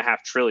 12.5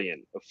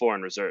 trillion of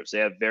foreign reserves.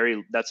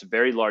 That's a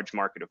very large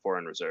market of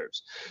foreign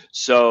reserves.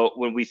 So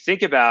when we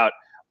think about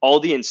all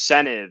the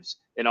incentives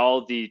and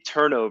all the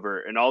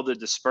turnover and all the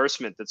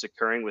disbursement that's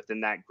occurring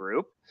within that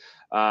group,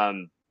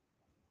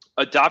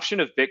 adoption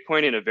of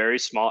Bitcoin in a very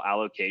small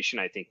allocation,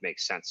 I think,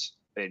 makes sense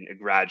in a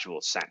gradual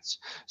sense.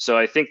 So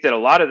I think that a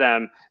lot of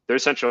them, their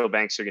central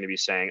banks are going to be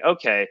saying,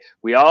 okay,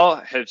 we all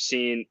have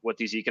seen what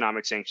these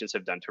economic sanctions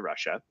have done to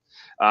Russia.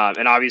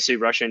 And obviously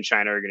Russia and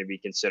China are going to be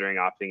considering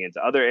opting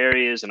into other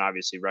areas. And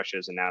obviously Russia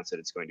has announced that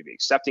it's going to be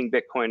accepting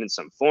Bitcoin in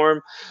some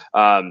form.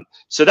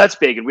 So that's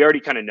big. And we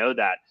already kind of know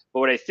that. But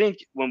what I think,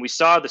 when we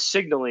saw the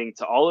signaling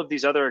to all of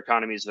these other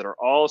economies that are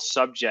all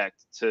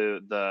subject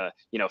to the,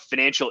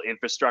 financial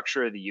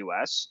infrastructure of the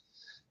US,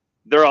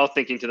 they're all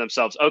thinking to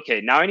themselves,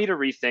 okay, now I need to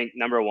rethink,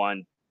 number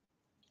one,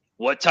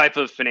 what type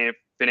of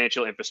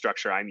financial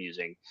infrastructure I'm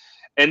using.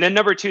 And then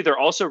number two, they're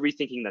also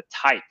rethinking the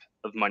type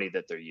of money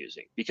that they're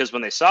using. Because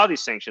when they saw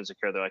these sanctions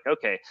occur, they're like,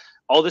 okay,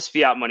 all this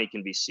fiat money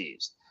can be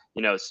seized.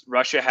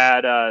 Russia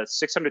had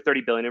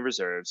 630 billion in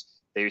reserves.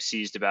 They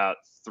seized about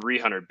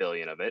 300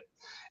 billion of it.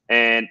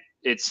 And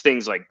it's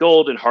things like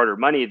gold and harder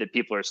money that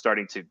people are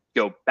starting to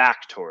go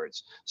back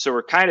towards. So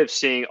we're kind of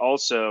seeing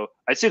also,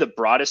 I'd say the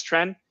broadest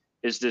trend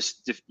is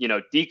this,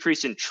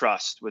 decrease in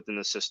trust within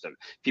the system.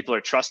 People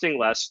are trusting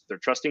less, they're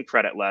trusting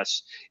credit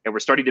less, and we're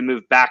starting to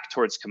move back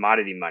towards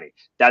commodity money.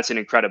 That's an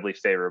incredibly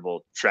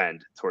favorable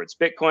trend towards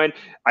Bitcoin.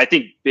 I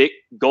think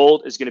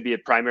gold is going to be a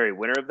primary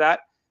winner of that,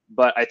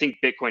 but I think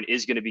Bitcoin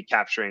is going to be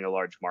capturing a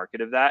large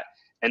market of that.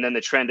 And then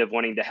the trend of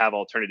wanting to have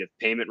alternative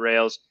payment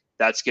rails,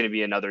 that's going to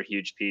be another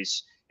huge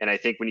piece. And I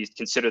think when you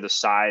consider the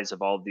size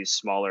of all of these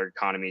smaller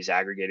economies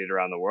aggregated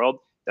around the world,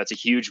 that's a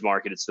huge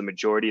market. It's the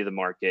majority of the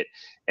market.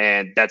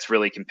 And that's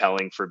really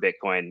compelling for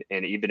Bitcoin.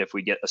 And even if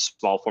we get a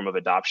small form of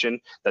adoption,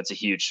 that's a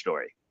huge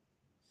story.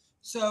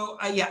 So,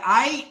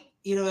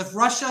 if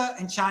Russia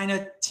and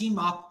China team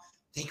up,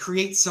 they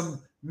create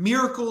some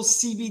miracle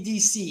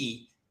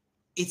CBDC,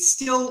 it's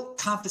still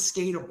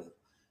confiscatable.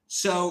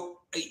 So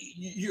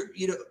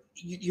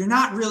you're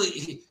not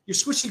really, you're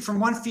switching from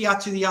one fiat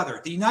to the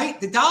other.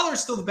 The dollar is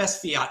still the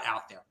best fiat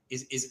out there,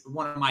 is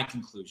one of my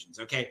conclusions.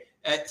 Okay.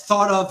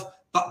 Thought of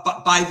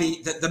by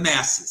the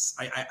masses,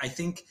 I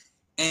think.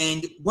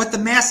 And what the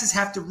masses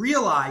have to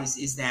realize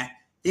is that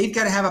they've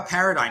got to have a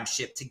paradigm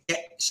shift to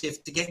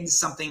get into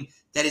something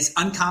that is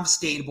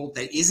unconfiscatable,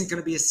 that isn't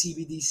going to be a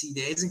CBDC,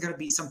 that isn't going to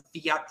be some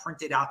fiat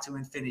printed out to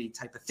infinity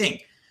type of thing.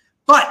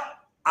 But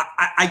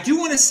I do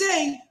want to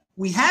say,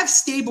 we have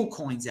stable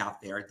coins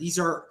out there. These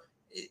are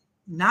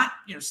not,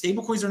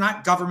 stable coins are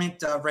not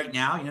government right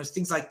now,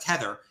 things like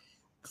Tether.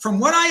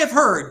 From what I have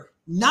heard,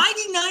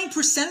 99%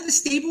 of the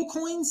stable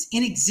coins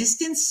in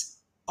existence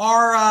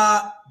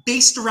are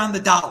based around the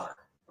dollar.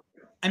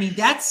 I mean,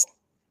 that's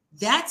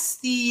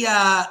the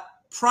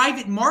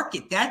private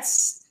market.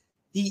 That's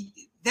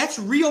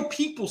real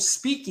people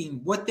speaking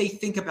what they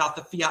think about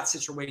the fiat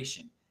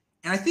situation.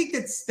 And I think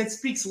that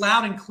speaks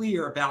loud and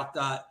clear about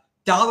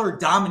dollar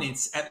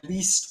dominance, at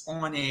least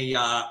on a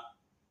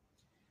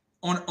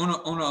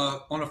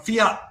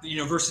fiat,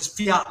 versus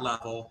fiat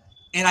level.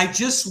 And I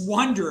just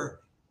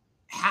wonder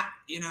how,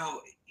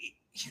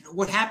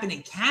 what happened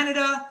in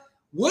Canada.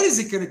 What is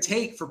it going to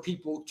take for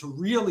people to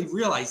really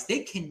realize they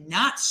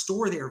cannot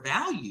store their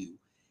value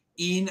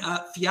in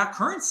fiat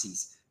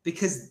currencies,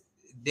 because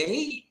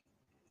they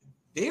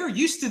are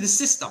used to the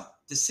system.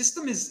 The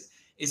system is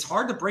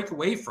hard to break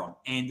away from,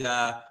 and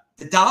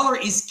the dollar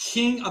is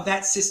king of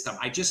that system.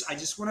 I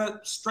just want to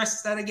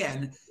stress that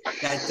again,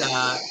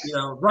 that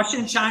Russia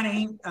and China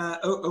ain't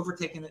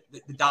overtaking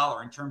the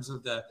dollar in terms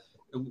of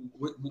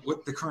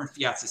what the current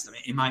fiat system,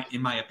 in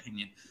my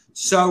opinion.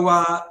 So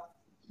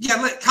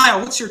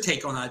Kyle, what's your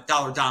take on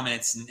dollar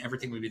dominance and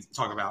everything we've been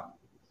talking about?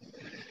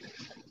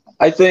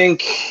 I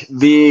think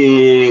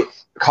the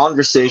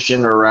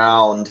conversation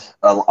around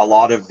a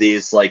lot of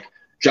these like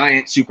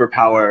giant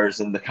superpowers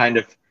and the kind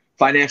of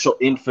financial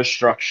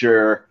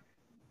infrastructure,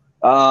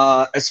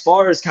 as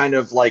far as kind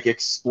of like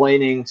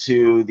explaining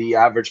to the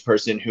average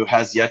person who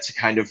has yet to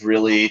kind of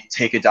really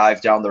take a dive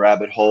down the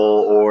rabbit hole,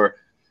 or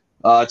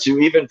to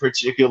even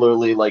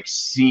particularly like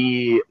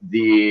see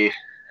the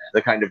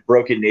kind of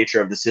broken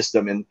nature of the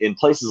system in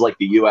places like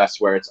the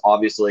US, where it's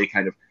obviously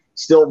kind of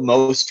still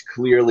most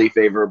clearly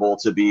favorable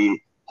to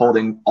be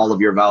holding all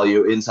of your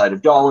value inside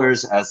of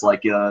dollars, as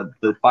like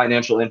the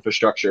financial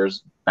infrastructure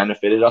has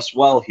benefited us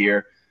well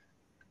here.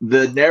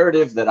 The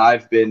narrative that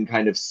I've been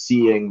kind of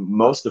seeing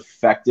most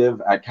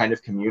effective at kind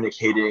of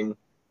communicating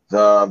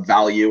the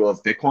value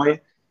of Bitcoin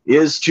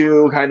is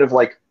to kind of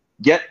like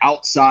get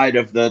outside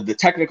of the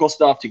technical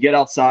stuff, to get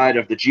outside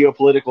of the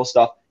geopolitical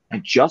stuff,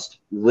 and just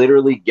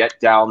literally get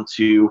down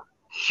to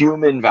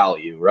human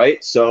value,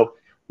 right? So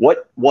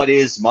what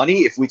is money?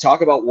 If we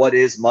talk about what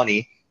is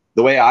money,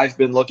 the way I've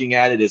been looking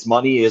at it is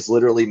money is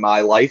literally my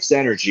life's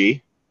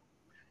energy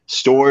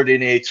stored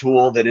in a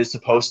tool that is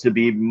supposed to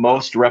be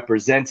most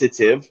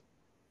representative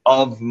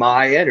of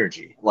my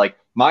energy, like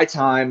my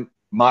time,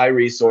 my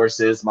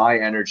resources, my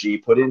energy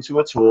put into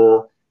a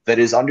tool that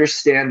is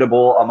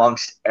understandable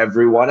amongst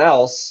everyone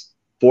else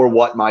for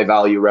what my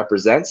value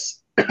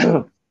represents.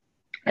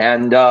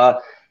 And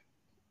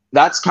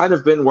that's kind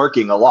of been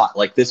working a lot.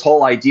 Like this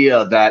whole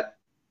idea that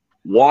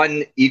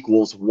 1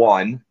 equals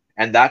 1,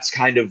 and that's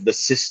kind of the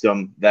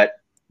system that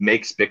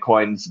makes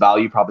Bitcoin's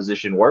value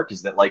proposition work,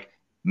 is that like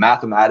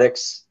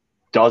mathematics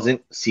doesn't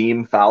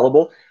seem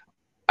fallible.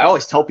 I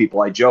always tell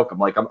people, I joke, I'm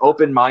like, I'm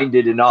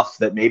open-minded enough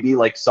that maybe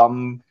like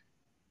some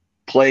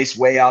place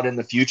way out in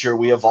the future,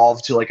 we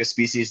evolve to like a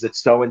species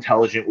that's so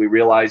intelligent we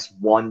realize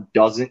 1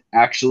 doesn't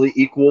actually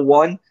equal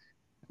 1.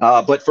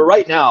 But for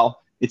right now,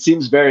 it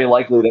seems very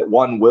likely that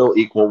 1 will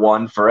equal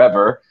 1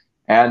 forever.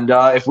 And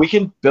if we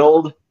can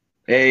build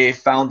a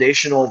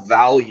foundational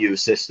value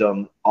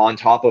system on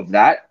top of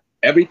that,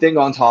 everything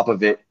on top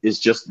of it is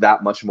just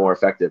that much more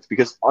effective.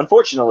 Because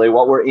unfortunately,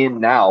 what we're in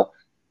now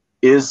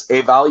is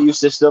a value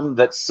system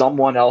that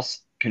someone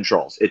else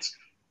controls.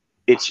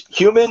 It's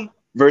human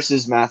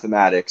versus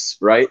mathematics,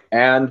 right?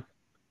 And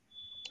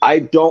I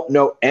don't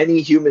know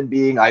any human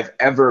being I've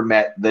ever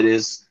met that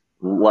is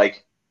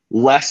like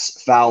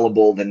less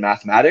fallible than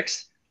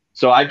mathematics.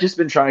 So I've just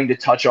been trying to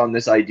touch on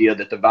this idea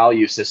that the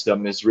value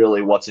system is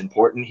really what's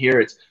important here.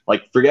 It's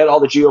like, forget all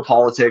the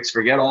geopolitics,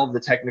 forget all of the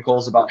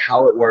technicals about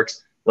how it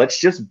works.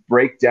 Let's just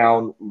break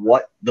down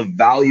what the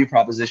value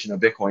proposition of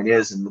Bitcoin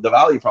is. And the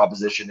value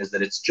proposition is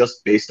that it's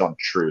just based on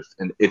truth,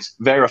 and it's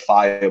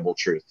verifiable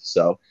truth.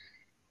 So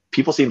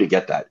people seem to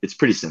get that. It's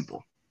pretty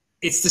simple.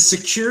 It's the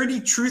security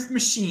truth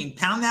machine.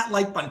 Pound that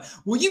like button.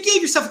 Well, you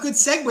gave yourself a good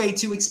segue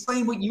to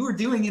explain what you were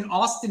doing in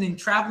Austin and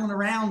traveling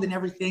around and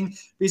everything,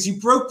 because you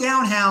broke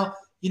down how,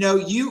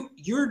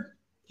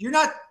 you're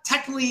not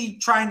technically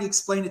trying to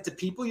explain it to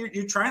people.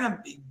 You're trying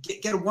to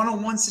get a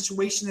one-on-one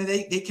situation that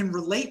they can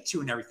relate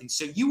to and everything.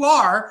 So you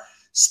are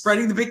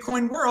spreading the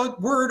Bitcoin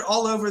word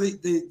all over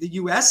the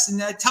US. And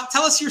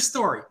tell us your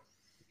story.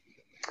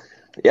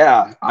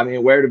 Yeah, I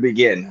mean, where to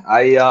begin?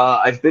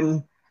 I've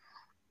been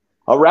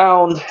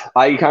around.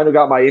 I kind of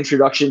got my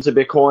introduction to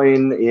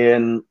Bitcoin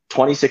in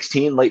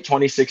 2016, late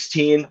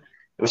 2016. It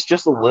was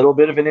just a little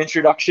bit of an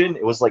introduction.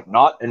 It was like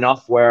not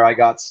enough where I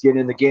got skin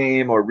in the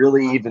game or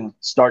really even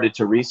started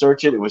to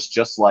research it. It was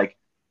just like,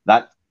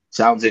 that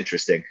sounds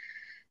interesting.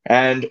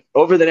 And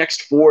over the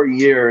next 4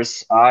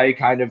 years, I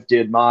kind of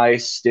did my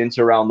stint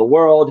around the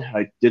world.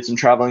 I did some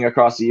traveling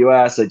across the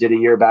US. I did a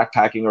year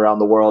backpacking around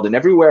the world. And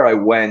everywhere I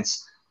went,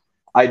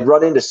 I'd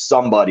run into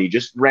somebody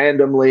just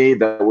randomly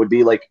that would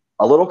be like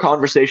a little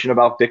conversation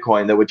about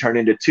Bitcoin that would turn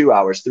into 2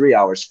 hours, 3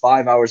 hours,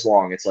 5 hours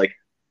long. It's like,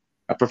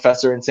 a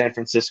professor in San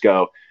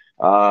Francisco,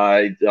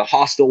 a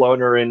hostel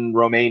owner in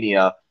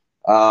Romania,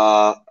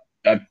 a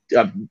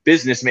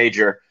business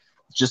major,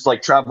 just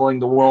like traveling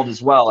the world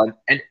as well.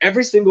 And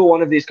every single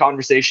one of these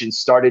conversations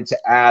started to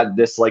add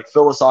this like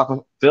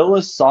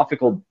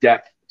philosophical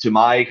depth to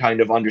my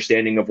kind of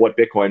understanding of what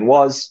Bitcoin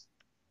was.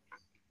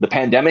 The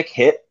pandemic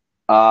hit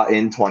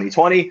in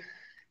 2020,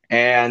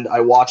 and I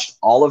watched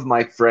all of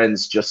my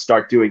friends just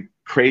start doing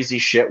crazy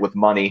shit with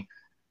money.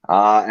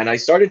 And I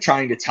started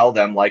trying to tell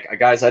them, like,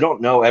 guys, I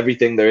don't know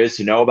everything there is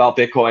to know about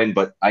Bitcoin,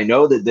 but I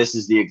know that this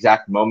is the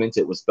exact moment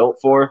it was built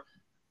for.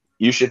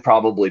 You should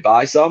probably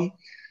buy some.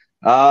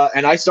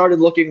 And I started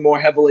looking more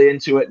heavily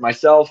into it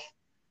myself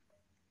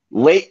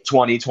late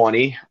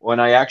 2020, when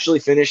I actually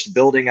finished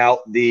building out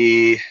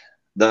the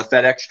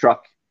FedEx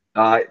truck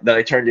that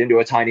I turned into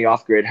a tiny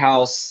off-grid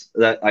house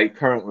that I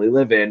currently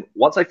live in.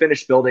 Once I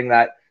finished building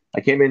that,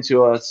 I came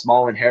into a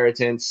small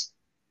inheritance.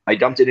 I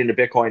dumped it into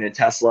Bitcoin and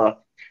Tesla.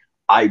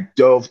 I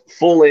dove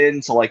full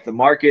into like the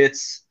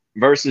markets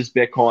versus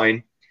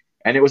Bitcoin.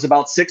 And it was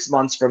about 6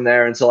 months from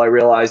there until I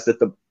realized that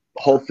the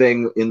whole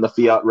thing in the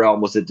fiat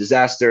realm was a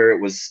disaster.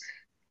 It was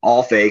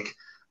all fake.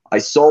 I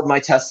sold my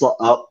Tesla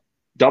up,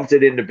 dumped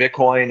it into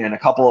Bitcoin and a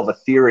couple of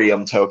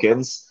Ethereum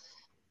tokens.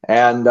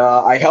 And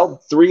I held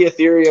 3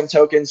 Ethereum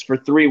tokens for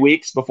 3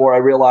 weeks before I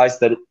realized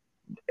that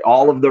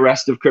all of the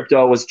rest of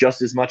crypto was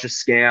just as much a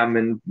scam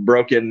and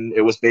broken.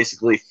 It was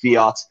basically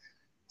fiat.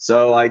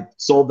 So I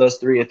sold those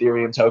 3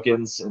 Ethereum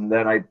tokens, and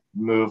then I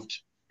moved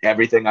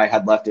everything I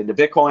had left into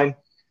Bitcoin.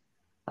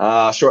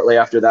 Shortly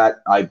after that,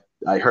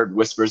 I heard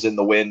whispers in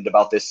the wind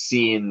about this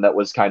scene that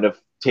was kind of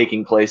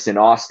taking place in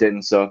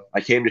Austin. So I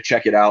came to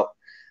check it out.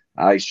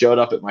 I showed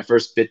up at my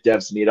first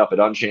BitDevs meetup at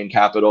Unchained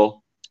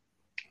Capital.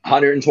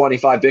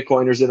 125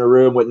 Bitcoiners in a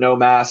room with no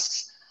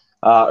masks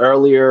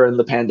earlier in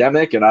the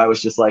pandemic. And I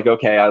was just like,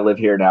 okay, I live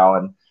here now.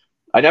 And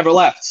I never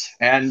left.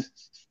 And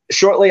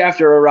shortly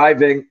after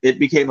arriving, it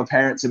became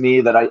apparent to me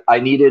that I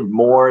needed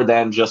more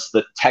than just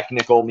the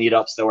technical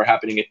meetups that were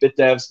happening at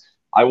BitDevs.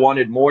 I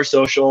wanted more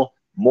social,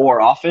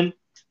 more often.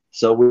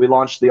 So we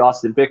launched the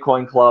Austin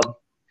Bitcoin Club,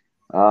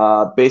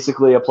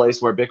 basically a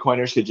place where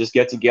Bitcoiners could just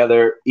get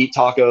together, eat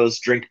tacos,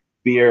 drink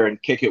beer,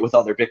 and kick it with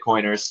other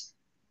Bitcoiners.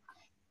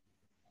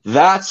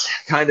 That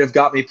kind of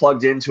got me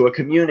plugged into a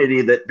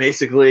community that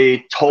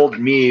basically told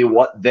me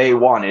what they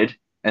wanted.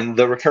 And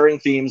the recurring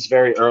themes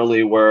very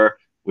early were,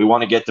 we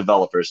want to get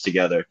developers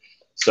together.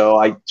 So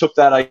I took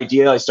that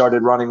idea, I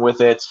started running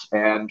with it,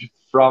 and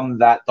from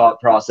that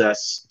thought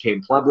process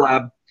came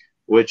PlebLab,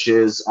 which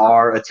is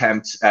our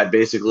attempt at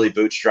basically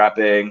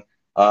bootstrapping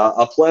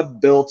a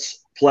pleb-built,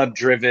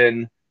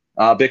 pleb-driven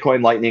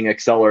Bitcoin Lightning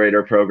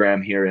Accelerator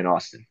program here in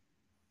Austin.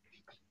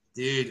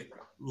 Dude,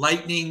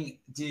 Lightning,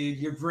 dude,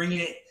 you're bringing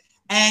it.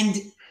 And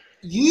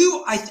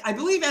you, I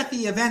believe at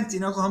the event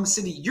in Oklahoma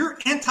City, you're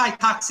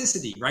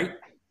anti-toxicity, right?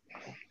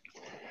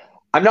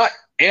 I'm not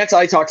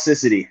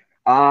anti-toxicity.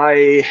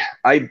 I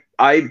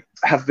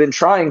have been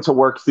trying to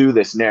work through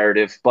this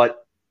narrative,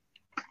 but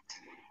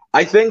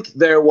I think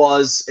there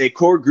was a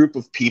core group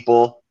of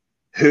people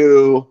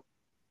who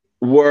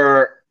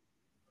were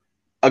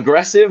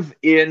aggressive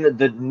in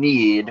the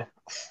need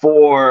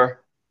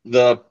for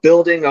the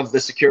building of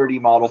the security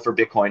model for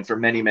Bitcoin for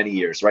many, many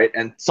years, right?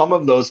 And some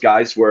of those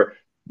guys were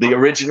the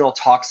original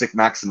toxic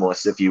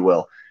maximalists, if you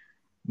will.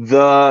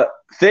 The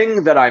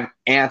thing that I'm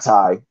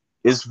anti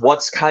is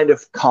what's kind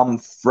of come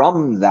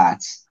from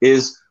that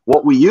is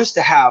what we used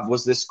to have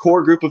was this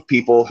core group of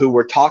people who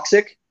were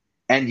toxic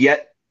and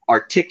yet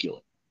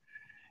articulate.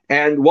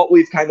 And what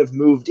we've kind of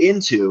moved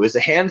into is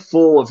a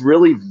handful of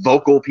really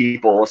vocal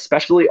people,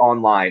 especially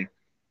online,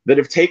 that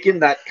have taken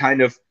that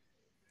kind of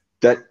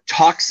that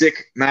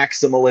toxic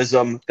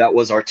maximalism that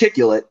was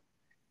articulate,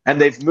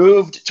 and they've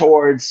moved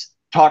towards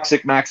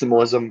toxic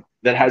maximalism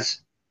that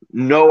has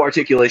no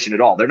articulation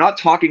at all. They're not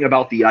talking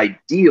about the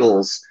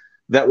ideals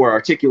that were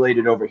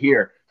articulated over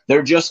here.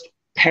 They're just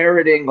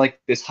parroting like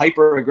this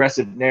hyper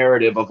aggressive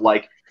narrative of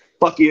like,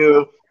 fuck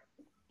you,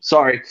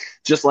 sorry,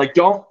 just like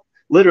don't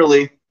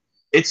literally,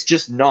 it's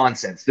just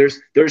nonsense.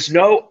 There's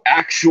no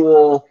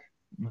actual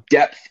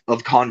depth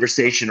of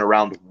conversation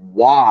around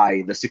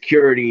why the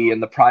security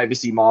and the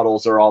privacy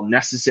models are all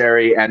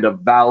necessary and a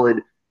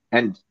valid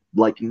and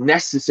like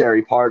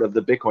necessary part of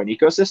the Bitcoin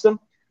ecosystem.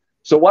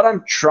 So what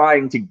I'm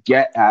trying to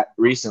get at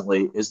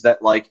recently is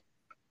that like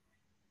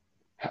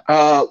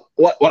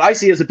what I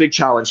see as a big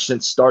challenge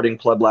since starting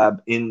PlebLab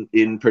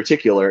in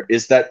particular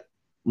is that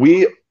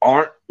we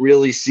aren't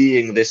really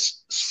seeing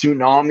this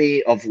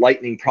tsunami of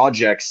Lightning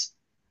projects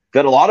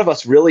that a lot of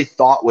us really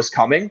thought was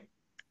coming.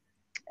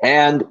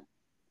 And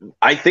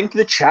I think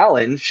the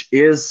challenge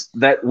is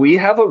that we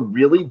have a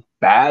really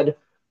bad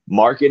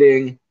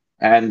marketing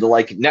and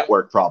like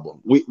network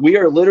problem. We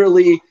are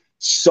literally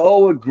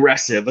so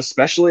aggressive,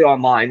 especially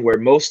online, where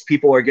most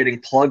people are getting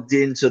plugged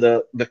into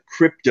the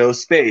crypto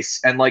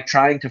space and like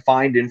trying to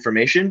find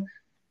information,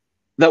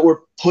 that we're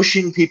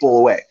pushing people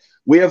away.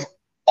 We have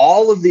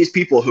all of these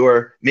people who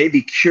are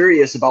maybe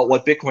curious about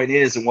what Bitcoin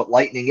is and what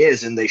Lightning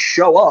is, and they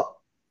show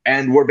up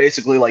and we're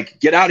basically like,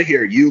 get out of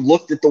here. You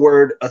looked at the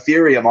word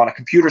Ethereum on a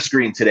computer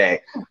screen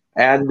today.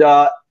 And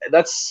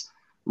that's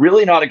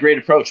really not a great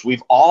approach.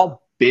 We've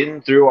all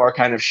been through our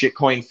kind of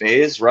shitcoin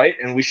phase, right?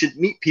 And we should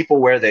meet people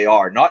where they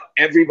are. Not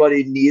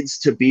everybody needs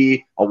to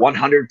be a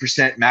 100%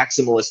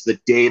 maximalist the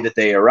day that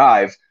they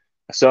arrive.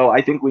 So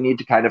I think we need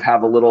to kind of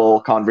have a little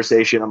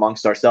conversation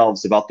amongst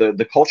ourselves about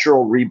the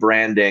cultural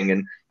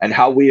rebranding and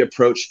how we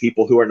approach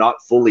people who are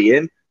not fully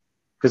in.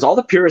 Because all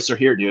the purists are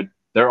here, dude.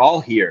 They're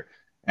all here.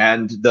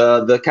 And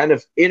the kind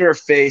of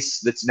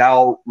interface that's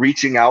now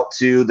reaching out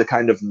to the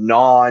kind of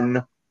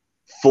non-full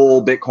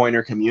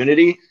Bitcoiner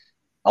community,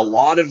 a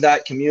lot of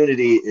that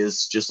community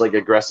is just like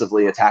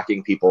aggressively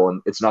attacking people,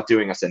 and it's not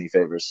doing us any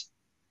favors.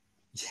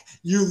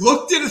 You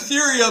looked at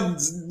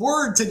Ethereum's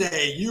word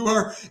today.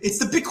 It's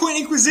the Bitcoin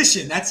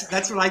Inquisition. That's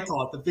what I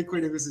call it, the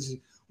Bitcoin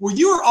Inquisition. Well,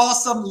 you are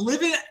awesome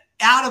living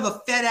out of a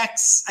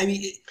FedEx. I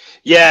mean,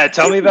 yeah,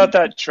 tell me about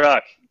that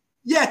truck.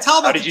 Yeah, tell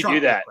about how did you do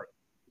that?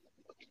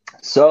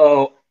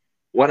 So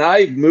when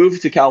I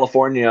moved to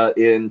California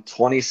in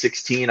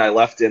 2016, I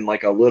left in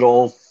like a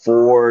little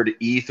Ford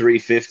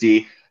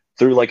E350,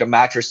 threw like a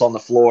mattress on the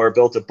floor,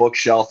 built a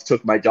bookshelf,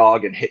 took my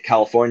dog, and hit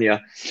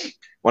California.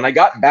 When I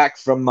got back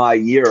from my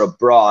year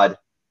abroad,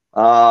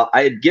 I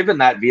had given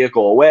that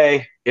vehicle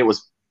away. It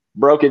was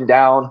broken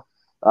down.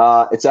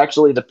 It's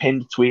actually the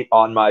pinned tweet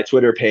on my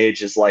Twitter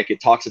page is like,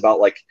 it talks about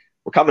like,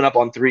 we're coming up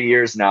on 3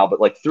 years now,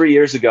 but like 3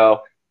 years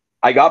ago,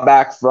 I got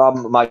back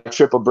from my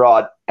trip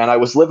abroad and I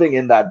was living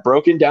in that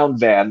broken down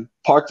van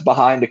parked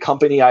behind a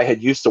company I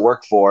had used to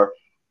work for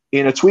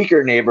in a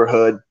tweaker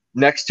neighborhood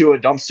next to a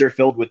dumpster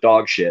filled with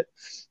dog shit.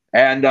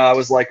 And I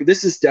was like,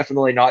 this is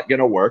definitely not going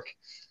to work.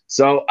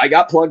 So I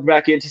got plugged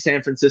back into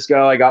San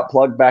Francisco. I got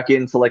plugged back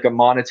into like a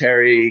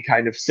monetary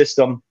kind of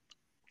system,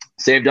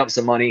 saved up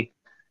some money,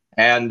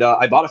 and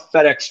I bought a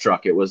FedEx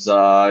truck. It was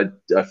a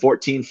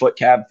 14-foot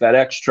cab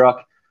FedEx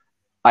truck.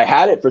 I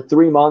had it for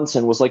 3 months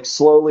and was like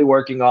slowly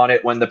working on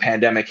it when the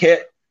pandemic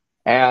hit.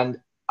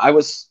 And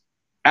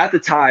at the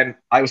time,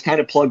 I was kind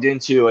of plugged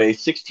into a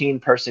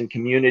 16-person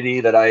community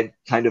that I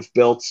kind of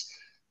built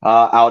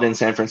out in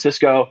San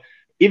Francisco.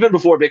 Even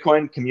before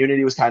Bitcoin,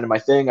 community was kind of my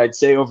thing. I'd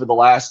say over the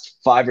last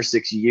 5 or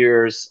 6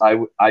 years,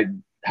 I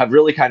have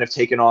really kind of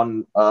taken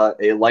on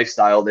a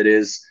lifestyle that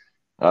is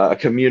a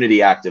community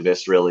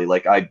activist, really.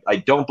 Like I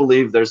don't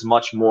believe there's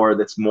much more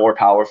that's more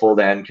powerful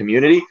than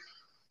community.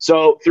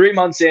 So 3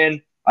 months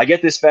in, I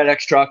get this FedEx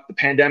truck, the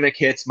pandemic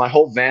hits, my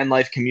whole van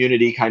life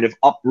community kind of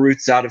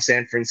uproots out of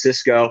San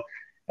Francisco.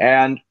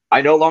 And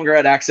I no longer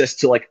had access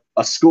to like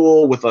a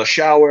school with a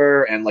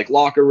shower and like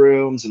locker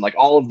rooms and like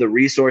all of the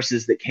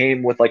resources that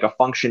came with like a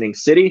functioning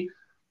city.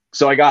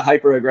 So I got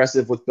hyper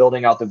aggressive with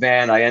building out the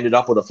van. I ended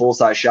up with a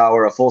full-size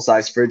shower, a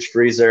full-size fridge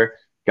freezer,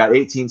 got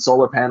 18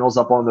 solar panels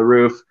up on the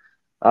roof.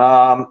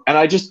 And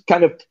I just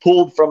kind of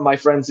pulled from my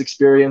friends'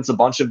 experience. A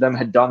bunch of them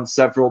had done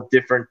several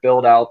different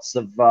build outs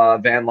of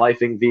van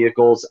lifing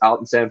vehicles out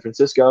in San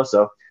Francisco.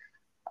 So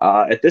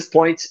at this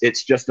point,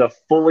 it's just a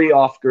fully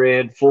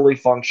off-grid, fully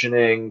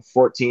functioning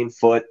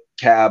 14-foot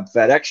cab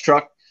FedEx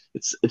truck.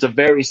 It's a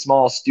very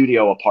small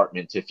studio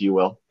apartment, if you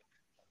will.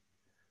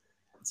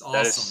 It's awesome.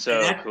 That is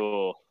so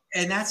cool.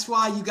 And that's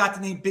why you got the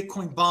name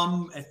Bitcoin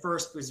Bum at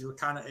first, because you were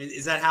kind of,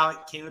 is that how it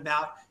came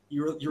about?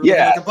 You were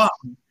like a bum,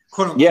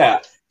 quote unquote. Yeah.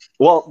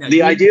 Well,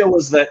 the idea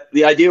was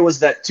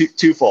that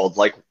twofold.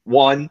 Like,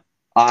 one,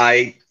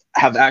 I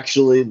have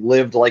actually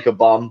lived like a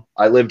bum.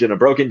 I lived in a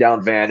broken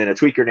down van in a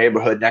tweaker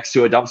neighborhood next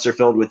to a dumpster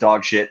filled with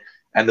dog shit.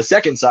 And the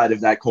second side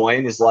of that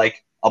coin is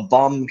like, a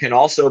bum can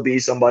also be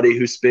somebody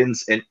who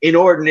spends an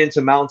inordinate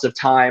amount of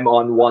time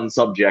on one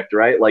subject,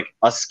 right? Like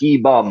a ski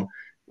bum.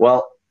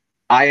 Well,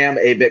 I am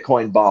a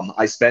Bitcoin bum.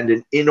 I spend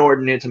an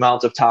inordinate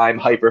amount of time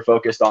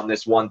hyper-focused on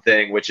this one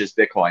thing, which is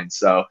Bitcoin.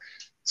 So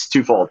it's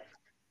twofold.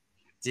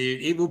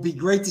 Dude, it will be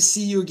great to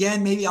see you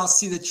again. Maybe I'll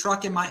see the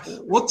truck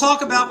we'll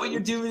talk about what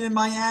you're doing in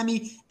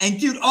Miami. And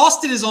dude,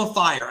 Austin is on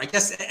fire. I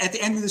guess at the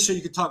end of the show,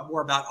 you could talk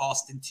more about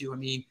Austin too. I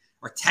mean,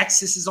 or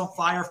Texas is on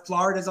fire.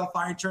 Florida is on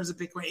fire in terms of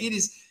Bitcoin.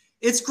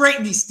 It's great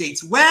in these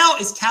states. Well,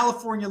 is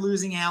California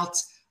losing out?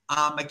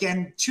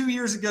 Again, 2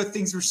 years ago,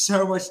 things were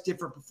so much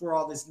different before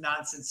all this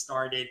nonsense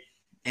started.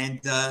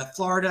 And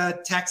Florida,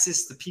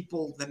 Texas, the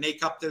people that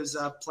make up those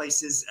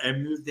places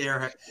and move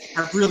there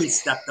have really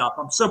stepped up.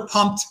 I'm so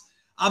pumped.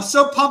 I'm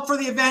so pumped for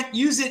the event.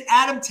 Use it,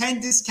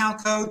 Adam10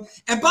 discount code.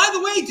 And by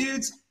the way,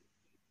 dudes,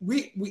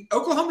 we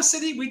Oklahoma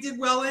City, we did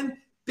well in.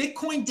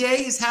 Bitcoin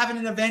Day is having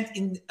an event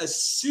in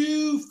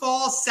Sioux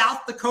Falls,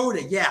 South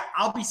Dakota. Yeah,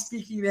 I'll be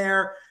speaking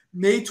there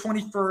May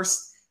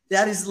 21st.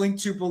 That is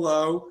linked to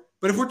below.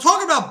 But if we're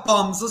talking about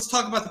bums, let's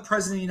talk about the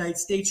President of the United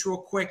States real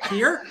quick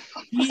here.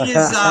 He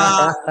is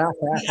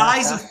the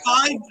eyes of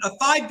a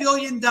 $5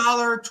 billion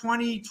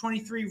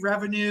 2023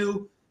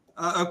 revenue.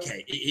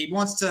 Okay, he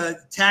wants to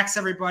tax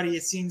everybody.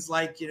 It seems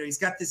like, he's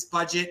got this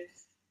budget.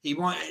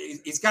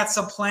 He's got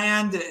some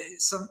planned.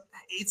 It's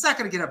not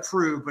going to get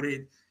approved, but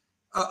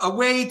a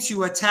way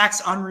to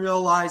tax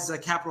unrealized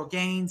capital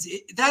gains.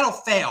 That'll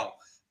fail.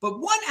 But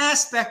one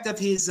aspect of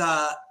his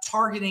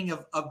targeting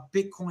of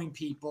Bitcoin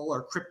people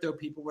or crypto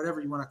people,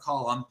 whatever you want to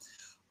call them,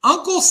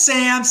 Uncle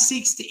Sam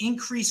seeks to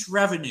increase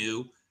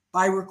revenue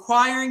by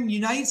requiring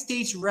United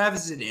States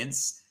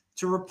residents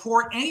to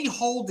report any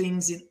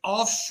holdings in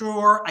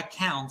offshore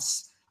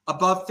accounts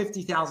above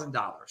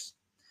 $50,000.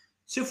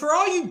 So for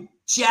all you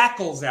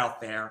jackals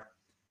out there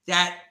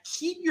that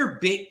keep your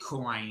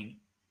Bitcoin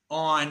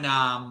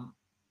on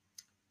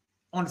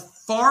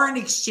foreign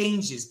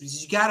exchanges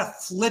because you got to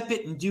flip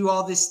it and do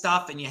all this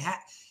stuff, and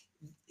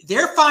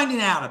they're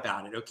finding out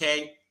about it.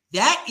 Okay,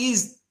 that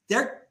is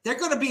they're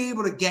going to be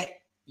able to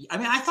get. I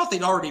mean, I thought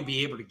they'd already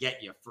be able to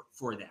get you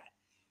for that.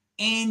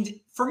 And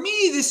for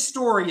me, this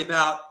story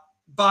about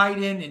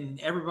Biden and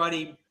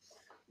everybody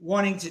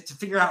wanting to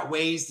figure out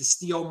ways to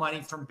steal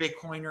money from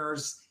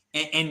Bitcoiners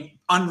and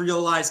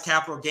unrealized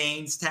capital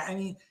gains. I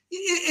mean,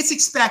 it's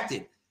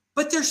expected.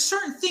 But there's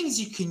certain things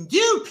you can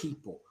do,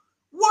 people.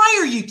 Why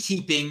are you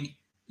keeping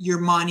your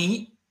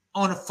money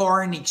on a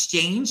foreign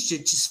exchange to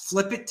just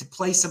flip it to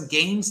play some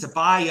games, to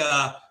buy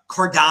a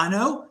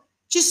Cardano?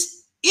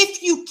 Just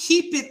if you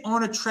keep it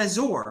on a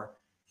Trezor,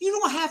 you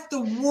don't have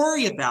to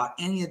worry about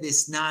any of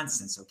this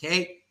nonsense,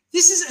 okay?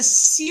 This is a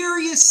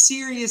serious,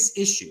 serious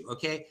issue,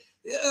 okay?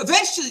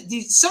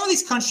 Eventually, some of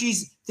these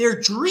countries, their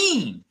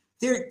dream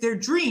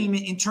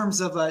in terms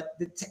of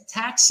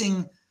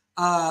taxing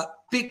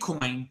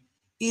Bitcoin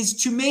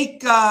is to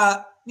make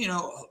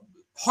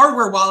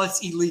hardware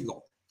wallets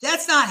illegal.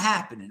 That's not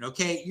happening.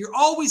 Okay, you're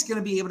always going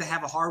to be able to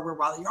have a hardware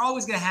wallet. You're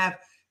always going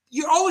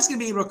to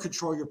be able to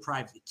control your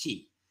private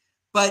key.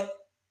 But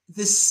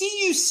the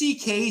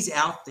CUCKs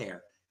out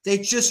there, they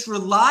just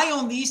rely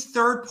on these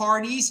third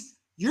parties.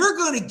 You're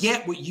going to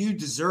get what you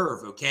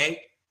deserve.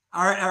 Okay,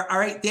 all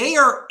right.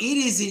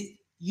 It's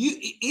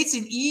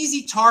an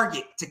easy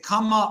target to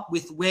come up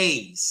with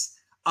ways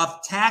of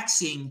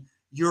taxing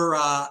your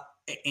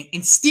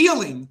and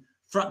stealing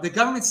from the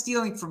government,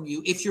 stealing from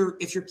you if you're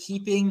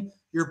keeping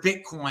your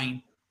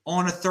Bitcoin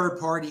on a third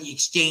party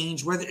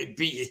exchange, whether it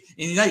be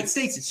in the United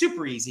States. It's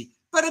super easy.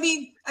 But I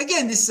mean,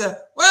 again, this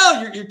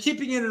you're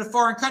keeping it in a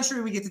foreign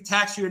country, we get to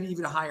tax you at an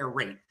even higher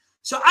rate.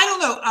 So I don't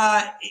know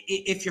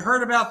if you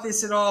heard about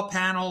this at all,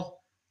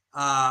 panel.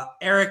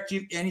 Eric,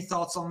 any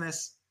thoughts on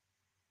this?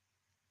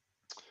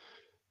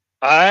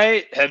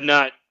 I have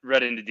not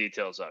read into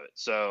details of it,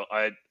 so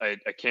I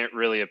can't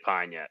really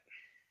opine yet.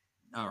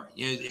 All right,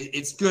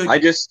 it's good. I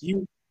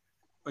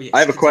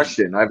have a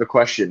question.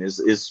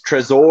 Is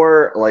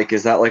Trezor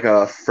is that like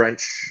a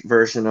French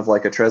version of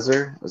like a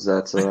Trezor? Is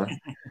that?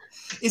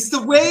 It's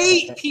the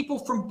way people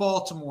from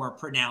Baltimore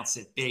pronounce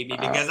it, baby,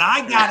 because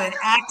I got an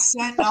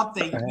accent up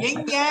the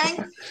yin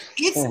yang.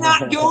 It's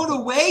not going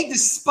away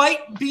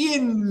despite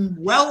being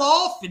well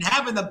off and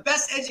having the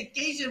best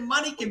education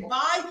money can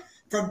buy.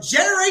 From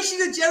generation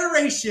to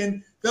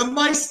generation, the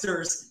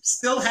Meisters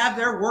still have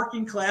their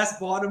working class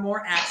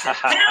Baltimore accent.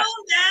 Pound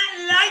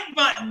that like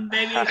button,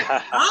 baby.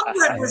 I'm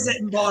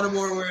representing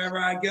Baltimore wherever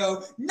I go.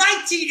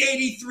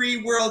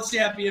 1983 World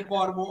Champion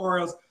Baltimore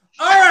Orioles.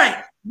 All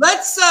right,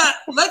 let's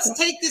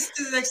take this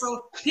to the next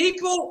level.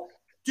 People,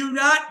 do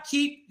not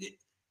keep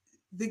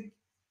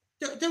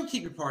don't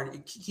keep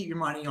your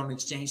money on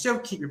exchange.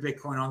 Don't keep your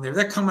Bitcoin on there.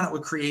 They're coming up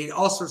with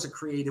all sorts of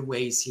creative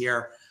ways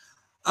here.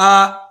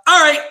 All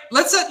right,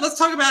 let's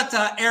talk about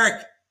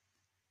Eric,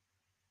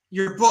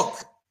 your book.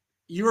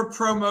 You were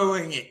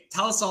promoting it.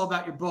 Tell us all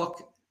about your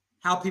book,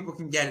 how people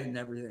can get it and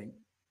everything.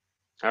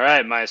 All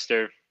right,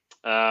 Meister.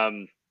 Yeah,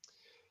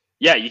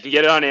 you can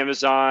get it on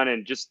Amazon.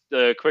 And just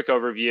a quick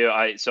overview.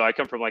 I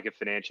come from like a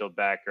financial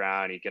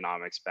background,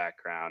 economics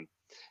background.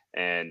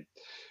 And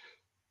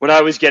when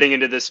I was getting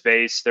into this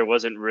space, there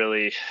wasn't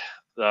really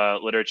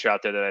literature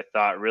out there that I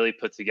thought really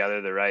put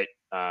together the right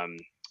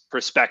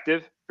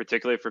perspective,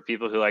 particularly for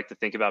people who like to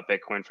think about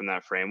Bitcoin from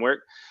that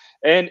framework.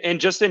 And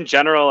just in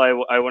general,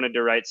 I wanted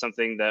to write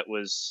something that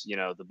was,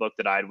 the book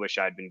that I'd wish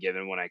I'd been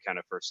given when I kind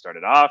of first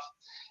started off.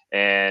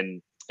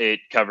 And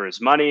it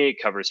covers money,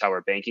 it covers how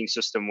our banking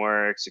system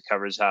works, it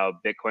covers how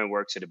Bitcoin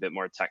works at a bit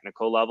more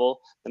technical level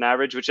than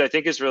average, which I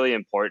think is really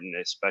important,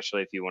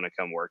 especially if you want to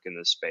come work in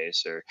this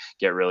space or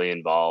get really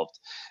involved.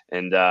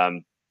 And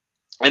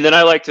then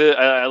I like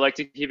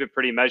to keep it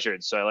pretty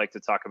measured. So I like to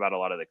talk about a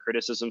lot of the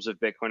criticisms of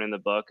Bitcoin in the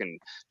book and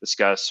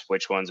discuss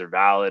which ones are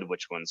valid,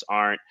 which ones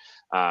aren't,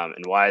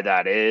 and why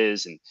that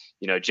is. And,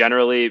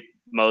 generally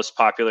most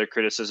popular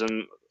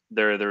criticism,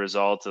 they're the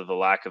result of a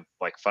lack of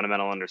like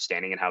fundamental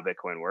understanding in how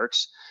Bitcoin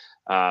works.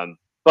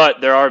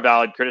 But there are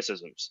valid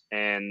criticisms,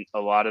 and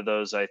a lot of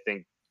those I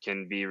think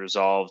can be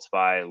resolved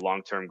by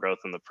long-term growth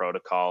in the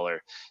protocol,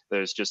 or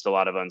there's just a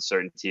lot of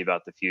uncertainty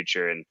about the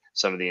future and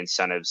some of the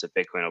incentives that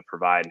Bitcoin will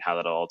provide and how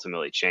that'll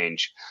ultimately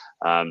change.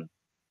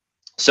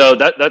 So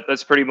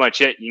that's pretty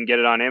much it. You can get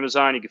it on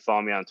Amazon. You can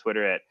follow me on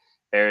Twitter at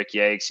Eric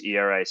Yakes,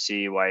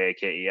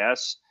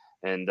 ERICYAKES.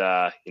 And,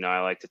 I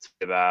like to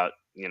talk about,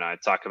 I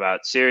talk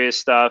about serious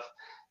stuff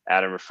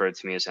Adam referred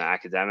to me as an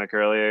academic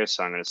earlier,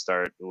 so I'm going to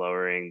start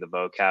lowering the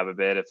vocab a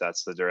bit if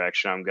that's the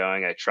direction I'm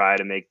going. I try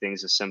to make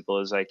things as simple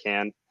as I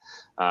can,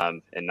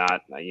 and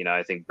not,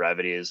 I think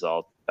brevity is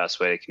the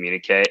best way to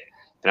communicate.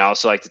 And I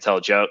also like to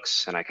tell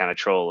jokes, and I kind of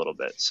troll a little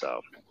bit.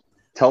 So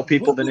tell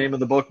people the name of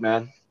the book,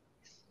 man.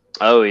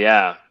 Oh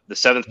yeah, The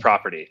Seventh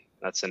Property.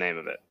 That's the name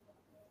of it.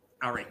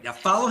 All right, now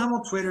follow him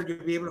on Twitter to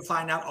be able to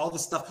find out all the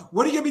stuff.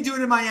 What are you gonna be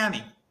doing in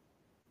Miami?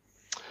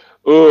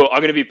 Oh,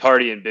 I'm gonna be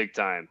partying big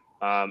time.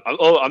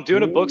 I'm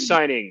doing a book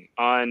signing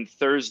on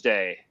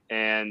Thursday,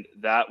 and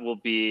that will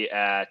be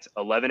at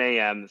 11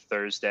 a.m.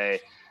 Thursday.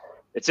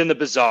 It's in the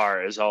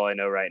Bazaar, is all I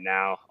know right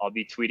now. I'll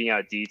be tweeting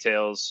out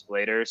details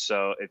later.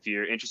 So if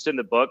you're interested in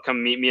the book,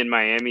 come meet me in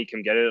Miami.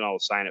 Come get it, and I'll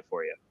sign it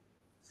for you.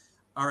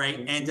 All right.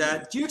 And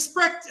do you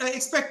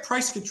expect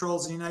price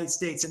controls in the United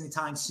States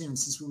anytime soon?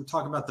 Since we were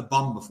talking about the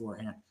bum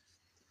beforehand.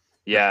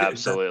 Yeah,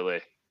 absolutely.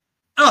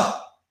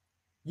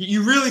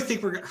 You really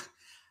think we're gonna?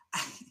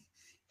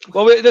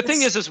 Well, the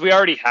thing is we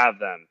already have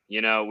them. We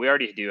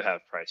already do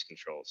have price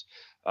controls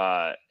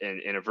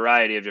in a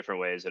variety of different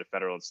ways at a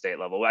federal and state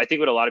level. I think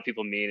what a lot of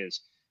people mean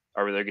is,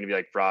 are there going to be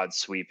like broad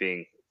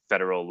sweeping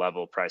federal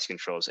level price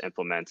controls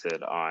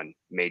implemented on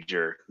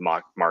major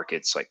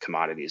markets like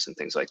commodities and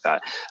things like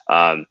that?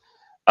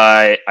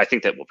 I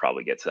think that we'll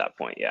probably get to that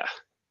point. Yeah.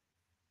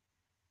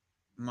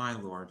 My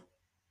Lord.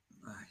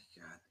 My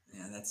God.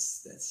 Yeah,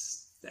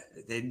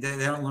 they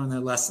don't learn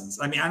their lessons.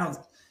 I mean, I don't.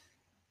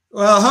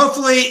 Well,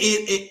 hopefully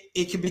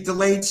it can be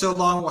delayed so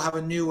long we'll have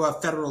a new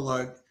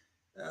federal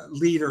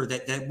leader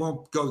that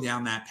won't go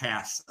down that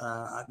path.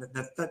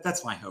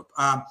 That's my hope.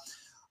 All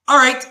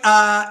right.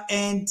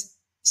 And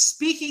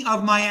speaking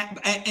of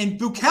and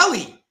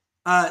Bukele,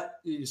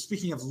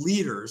 speaking of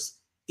leaders,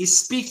 is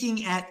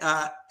speaking at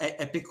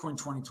Bitcoin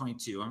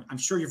 2022. I'm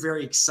sure you're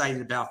very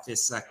excited about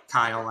this,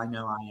 Kyle. I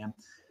know I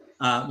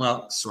am.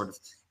 Well, sort of.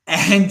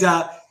 And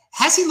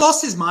has he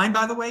lost his mind,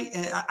 by the way?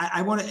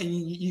 I want to,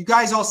 you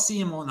guys all see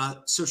him on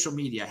social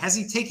media. Has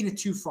he taken it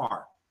too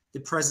far, the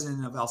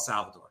president of El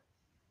Salvador?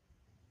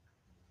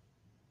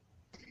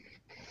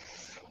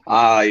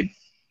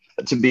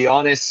 To be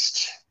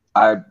honest,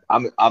 I'm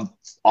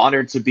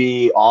honored to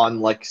be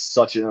on like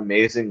such an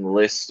amazing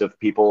list of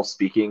people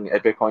speaking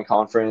at Bitcoin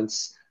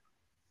conference.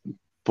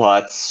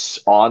 But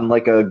on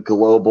like a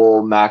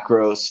global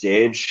macro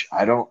stage,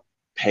 I don't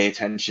pay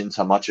attention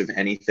to much of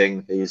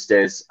anything these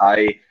days.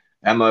 I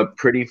am a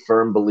pretty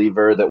firm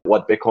believer that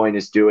what Bitcoin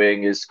is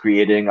doing is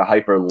creating a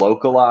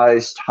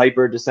hyper-localized,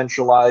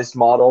 hyper-decentralized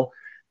model.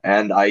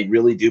 And I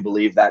really do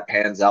believe that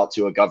pans out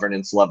to a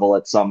governance level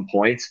at some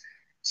point.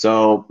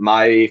 So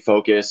my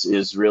focus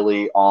is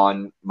really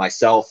on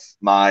myself,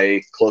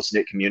 my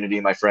close-knit community,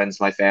 my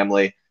friends, my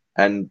family,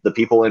 and the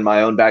people in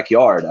my own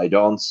backyard.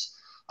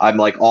 I'm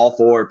like all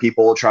for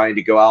people trying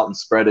to go out and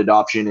spread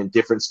adoption in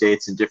different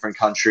states and different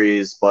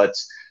countries, but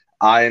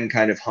I am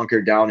kind of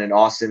hunkered down in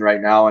Austin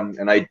right now,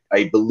 and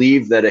I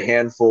believe that a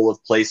handful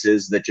of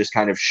places that just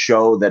kind of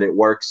show that it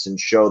works and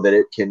show that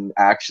it can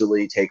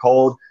actually take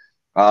hold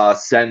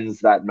sends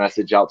that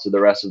message out to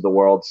the rest of the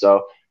world.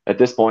 So at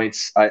this point,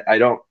 I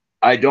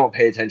don't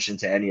pay attention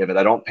to any of it.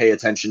 I don't pay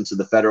attention to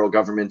the federal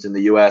government in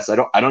the U.S. I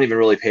don't even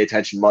really pay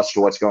attention much to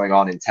what's going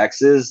on in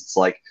Texas. It's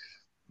like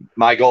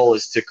my goal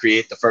is to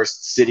create the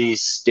first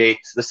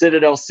city-state, the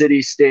Citadel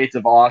city-state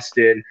of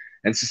Austin,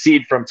 and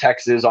secede from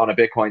Texas on a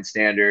Bitcoin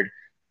standard.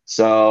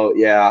 So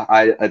yeah,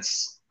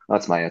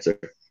 that's my answer.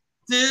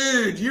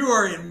 Dude, you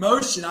are in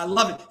motion. I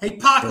love it. Hey,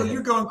 Paco,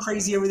 you're going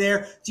crazy over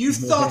there. Do you have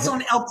thoughts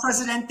on El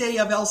Presidente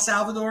of El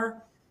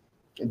Salvador?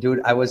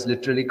 Dude, I was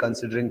literally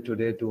considering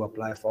today to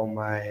apply for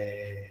my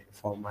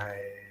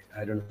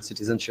I don't know,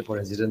 citizenship or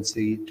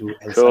residency to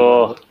El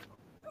Salvador.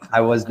 I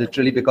was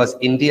literally, because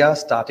India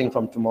starting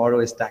from tomorrow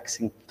is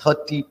taxing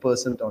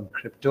 30% on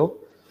crypto.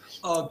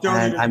 Oh, don't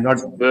and even. I'm not.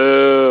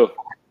 Boo.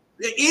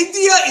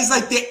 India is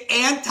like the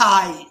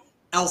anti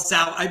El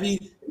Salvador. I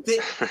mean, the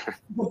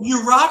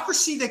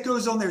bureaucracy that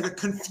goes on there, the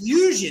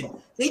confusion.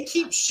 They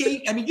keep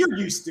shaping. I mean, you're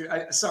used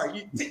to.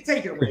 Sorry,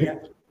 take it away. Yeah.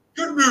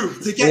 Good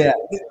move to get. Yeah.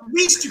 The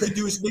least you could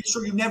do is make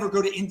sure you never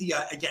go to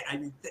India again. I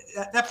mean,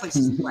 that place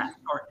is flat.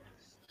 All right.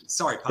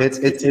 Sorry, Paco.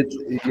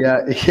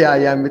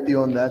 Yeah, I'm with you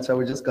on that. So I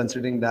was just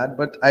considering that,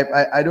 but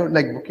I don't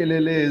like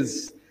Bukele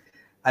is.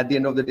 At the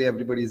end of the day,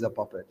 everybody's a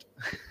puppet.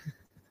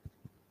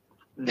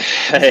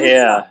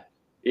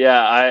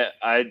 Yeah,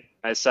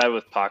 I side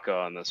with Paco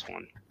on this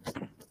one.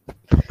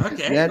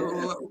 Okay. Yeah,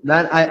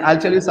 man, I'll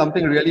tell you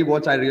something really.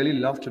 What I really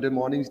loved today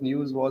morning's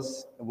news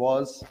was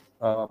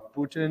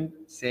Putin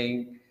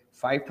saying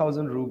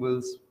 5,000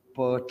 rubles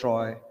per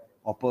troy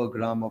or per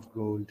gram of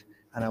gold.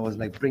 And I was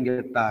like, bring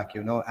it back,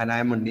 and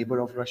I'm a neighbor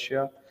of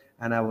Russia.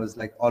 And I was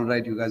like, all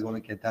right, you guys want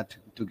to get that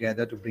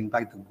together to bring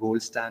back the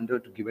gold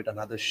standard, to give it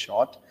another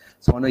shot.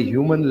 So on a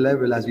human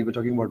level, as we were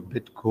talking about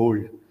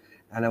BitGold,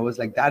 and I was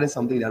like, that is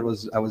something that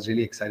I was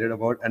really excited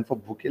about. And for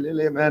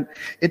Bukele, man,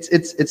 it's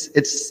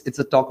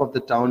a talk of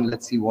the town.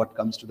 Let's see what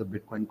comes to the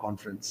Bitcoin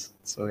conference.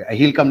 So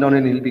he'll come down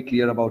and he'll be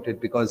clear about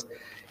it, because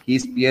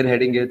He's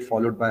spearheading it,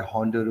 followed by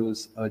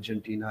Honduras,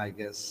 Argentina, I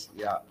guess.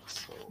 Yeah.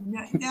 So.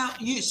 Now,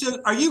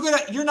 are you gonna?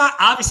 You're not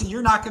obviously.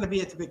 You're not going to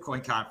be at the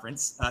Bitcoin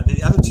conference.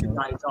 The other two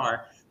guys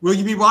are. Will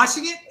you be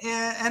watching it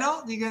at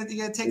all? You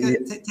gonna take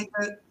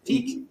a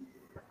peek?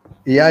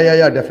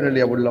 Yeah.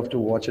 Definitely, I would love to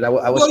watch it. I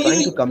was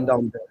trying to come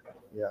down there.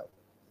 Yeah.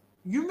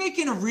 You're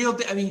making a real.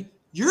 I mean,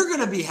 you're going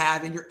to be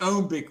having your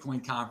own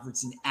Bitcoin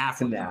conference in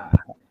Africa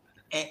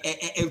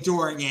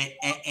during it,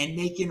 and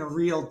making a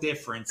real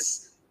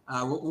difference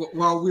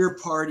while we're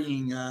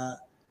partying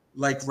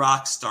like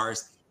rock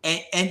stars.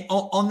 And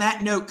on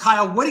that note,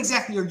 Kyle, what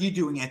exactly are you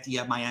doing at the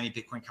Miami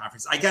Bitcoin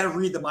conference? I got to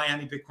read the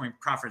Miami Bitcoin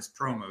conference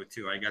promo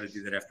too. I got to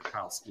do that after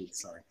Kyle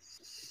speaks. Sorry.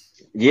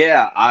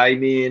 Yeah, I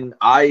mean,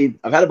 I've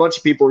had a bunch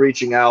of people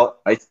reaching out.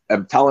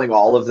 I'm telling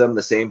all of them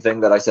the same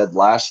thing that I said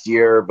last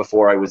year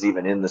before I was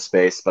even in the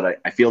space, but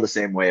I feel the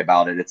same way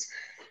about it.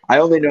 I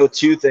only know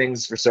two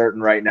things for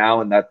certain right now,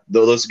 and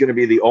those are going to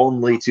be the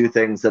only two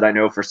things that I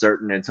know for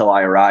certain until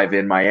I arrive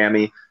in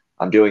Miami.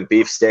 I'm doing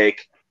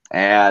beefsteak,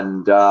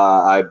 and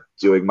I'm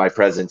doing my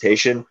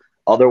presentation.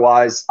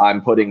 Otherwise,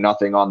 I'm putting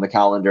nothing on the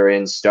calendar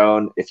in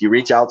stone. If you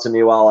reach out to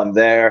me while I'm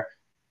there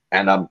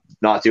and I'm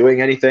not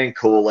doing anything,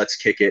 cool, let's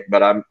kick it.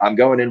 But I'm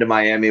going into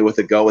Miami with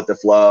a go with the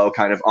flow,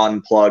 kind of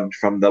unplugged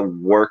from the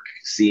work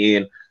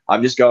scene.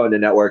 I'm just going to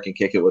network and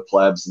kick it with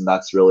plebs, and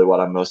that's really what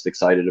I'm most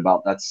excited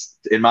about. That's,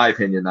 in my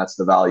opinion, that's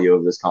the value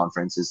of this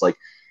conference, is like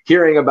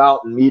hearing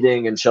about and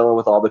meeting and chilling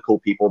with all the cool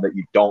people that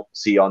you don't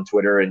see on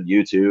Twitter and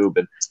YouTube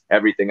and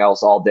everything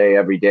else all day,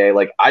 every day.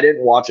 Like, I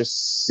didn't watch a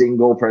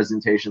single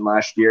presentation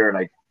last year,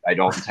 and I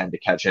don't intend to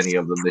catch any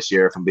of them this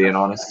year, if I'm being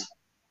honest.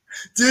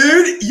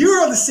 Dude,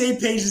 you're on the same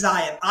page as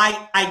I am.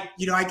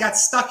 I got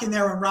stuck in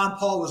there when Ron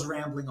Paul was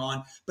rambling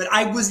on, but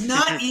I was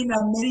not in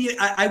many.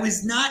 I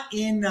was not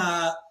in.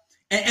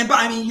 But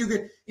I mean, you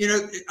could.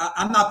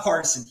 I'm not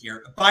partisan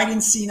here.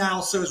 Biden's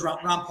senile, so is Ron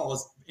Paul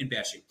is in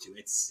bad shape too.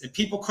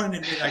 People couldn't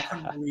admit. I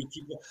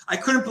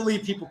couldn't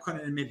believe people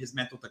couldn't admit his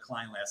mental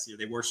decline last year.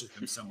 They worshipped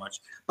him so much.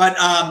 But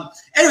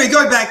anyway,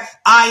 going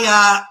back,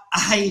 I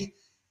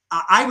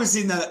was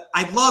in the.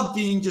 I love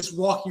being just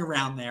walking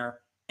around there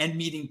and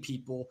meeting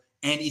people.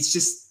 And it's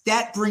just,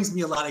 that brings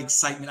me a lot of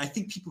excitement. I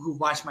think people who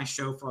watch my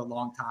show for a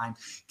long time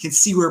can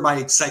see where my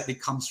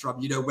excitement comes from.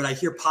 When I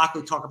hear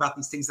Paco talk about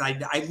these things,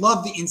 I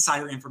love the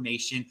insider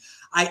information.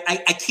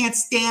 I can't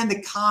stand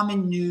the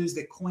common news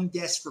that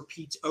CoinDesk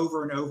repeats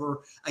over and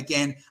over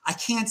again. I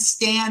can't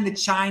stand that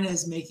China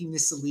is making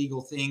this illegal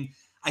thing.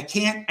 I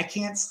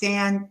can't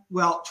stand,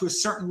 well, to a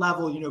certain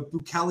level,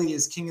 Bukele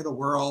is king of the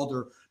world,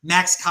 or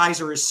Max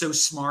Kaiser is so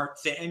smart.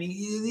 I mean,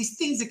 these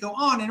things that go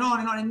on and on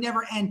and on and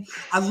never end.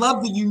 I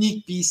love the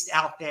unique beast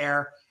out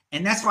there.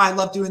 And that's why I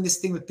love doing this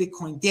thing with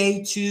Bitcoin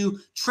Day too,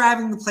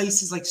 traveling to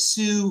places like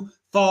Sioux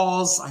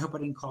Falls. I hope I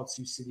didn't call it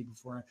Sioux City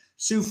before.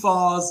 Sioux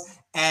Falls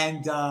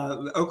and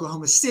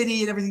Oklahoma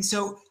City and everything.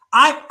 So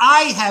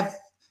I have,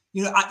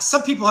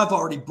 some people have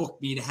already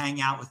booked me to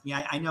hang out with me.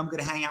 I know I'm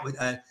going to hang out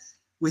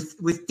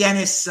with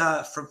Dennis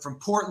from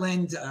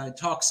Portland,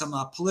 talk some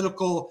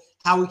political,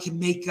 how we can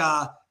make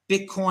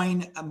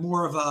Bitcoin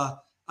more of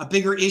a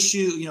bigger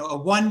issue, a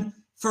one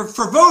for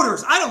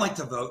voters. I don't like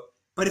to vote,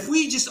 but if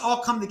we just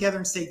all come together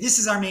and say, this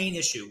is our main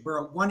issue, we're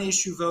a one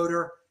issue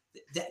voter,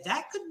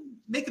 that could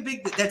make a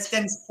big, that's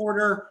Dennis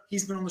Porter.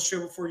 He's been on the show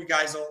before. You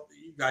guys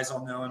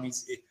all know him.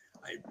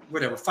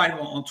 Whatever, find him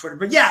on Twitter,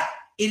 but yeah,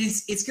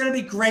 it's going to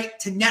be great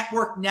to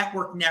network.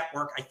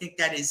 I think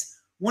that is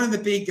one of the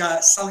big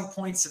selling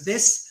points of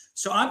this.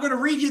 So I'm going to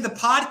read you the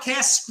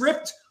podcast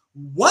script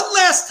one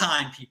last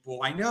time, people.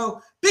 I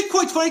know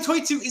Bitcoin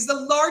 2022 is the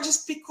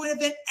largest Bitcoin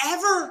event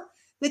ever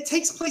that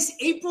takes place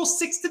April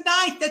 6th to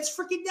 9th. That's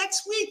freaking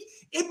next week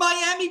in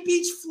Miami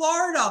Beach,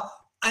 Florida.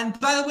 And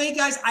by the way,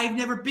 guys, I've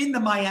never been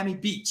to Miami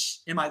Beach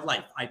in my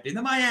life. I've been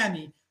to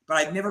Miami, but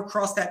I've never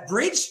crossed that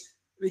bridge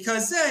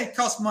because it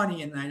costs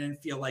money and I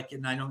didn't feel like it,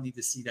 and I don't need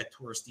to see that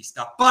touristy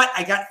stuff. But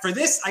I got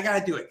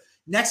to do it.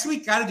 Next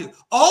week, got to do it.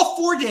 All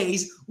 4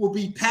 days will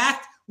be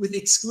packed with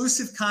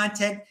exclusive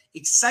content,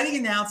 exciting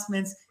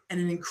announcements, and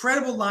an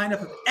incredible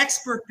lineup of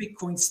expert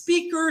Bitcoin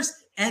speakers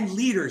and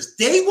leaders.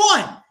 Day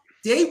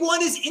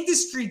one is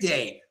industry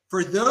day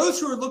for those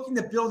who are looking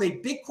to build a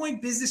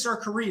Bitcoin business or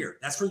career.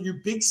 That's for you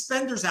big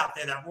spenders out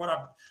there that want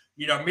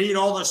to, meet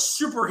all the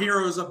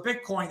superheroes of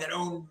Bitcoin that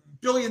own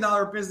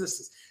billion-dollar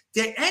businesses.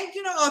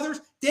 Others.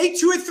 Day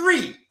 2 and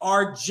 3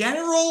 are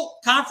general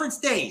conference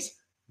days.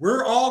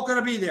 We're all going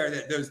to be there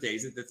those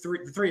days. The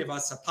three of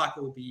us,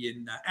 Paco will be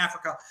in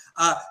Africa,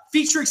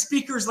 featuring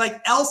speakers like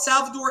El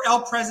Salvador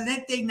El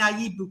Presidente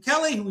Nayib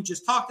Bukele, who we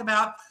just talked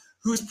about,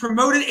 who's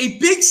promoted a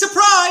big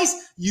surprise.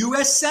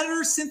 U.S.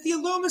 Senator Cynthia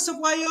Lummis of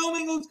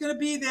Wyoming, who's going to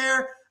be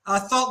there.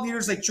 Thought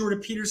leaders like Jordan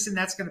Peterson.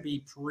 That's going to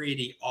be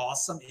pretty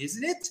awesome,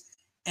 isn't it?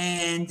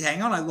 And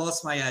hang on, I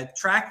lost my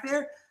track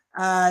there.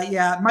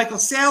 Michael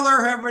Saylor,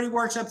 who everybody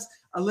worships.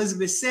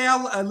 Elizabeth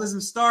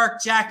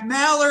Stark, Jack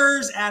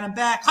Mallers, Adam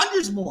Back,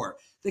 hundreds more.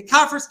 The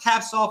conference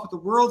caps off with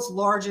the world's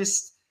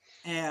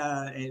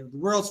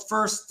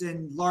first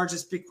and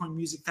largest Bitcoin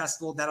music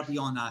festival. That'll be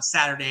on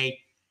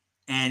Saturday.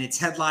 and it's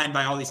headlined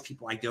by all these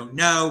people I don't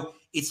know.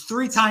 It's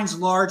 3 times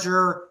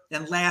larger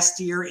than last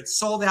year. It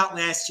sold out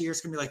last year.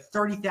 It's going to be like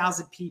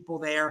 30,000 people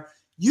there.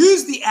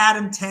 Use the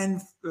Adam10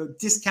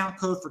 discount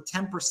code for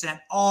 10%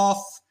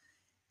 off.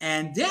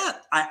 And yeah,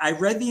 I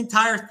read the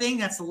entire thing.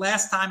 That's the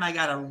last time I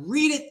got to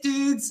read it,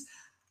 dudes.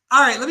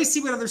 All right, let me see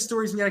what other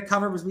stories we got to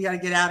cover because we got to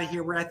get out of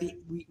here. We're at the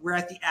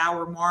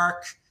hour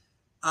mark.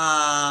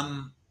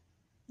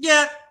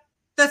 Yeah,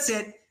 that's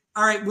it.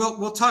 All right,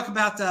 we'll talk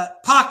about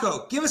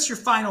Paco. Give us your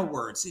final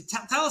words.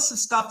 Tell us some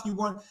stuff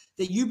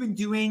that you've been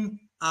doing.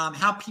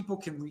 How people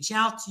can reach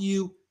out to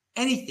you.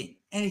 Anything.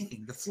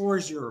 The floor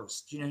is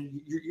yours.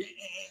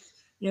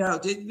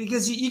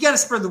 Because you got to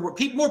spread the word.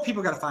 More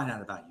people got to find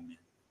out about you, man.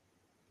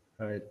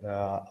 All right.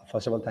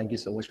 First of all, thank you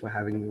so much for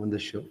having me on the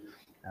show.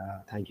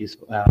 Thank you.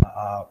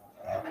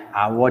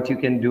 What you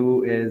can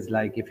do is,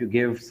 like, if you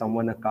give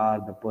someone a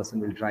car, the person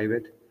will drive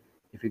it.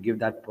 If you give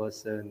that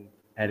person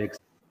Eric's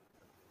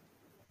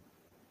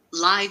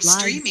live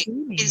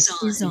streaming is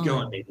on. Go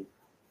on, baby.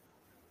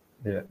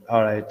 Yeah.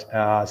 All right.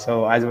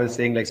 So as I was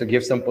saying, like, so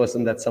give some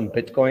person that some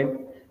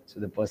Bitcoin, so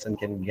the person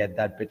can get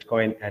that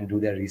Bitcoin and do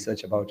their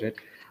research about it.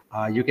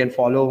 You can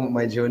follow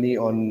my journey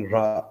on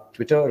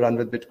Twitter, Run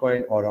with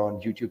Bitcoin, or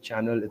on YouTube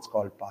channel. It's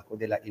called Paco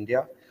de la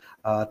India.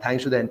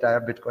 Thanks to the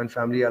entire Bitcoin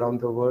family around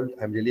the world.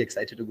 I'm really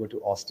excited to go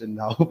to Austin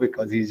now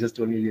because he's just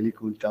told me really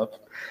cool stuff.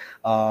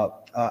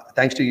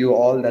 Thanks to you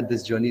all that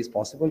this journey is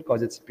possible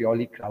because it's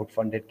purely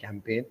crowdfunded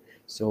campaign.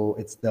 So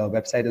the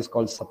website is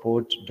called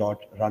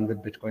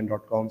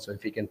support.runwithbitcoin.com. So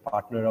if we can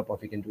partner up or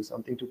if we can do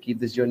something to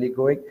keep this journey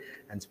going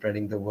and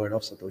spreading the word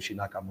of Satoshi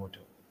Nakamoto.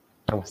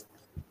 Namaste.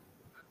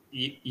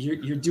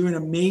 You're doing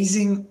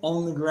amazing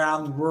on the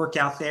ground work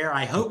out there.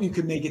 I hope you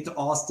can make it to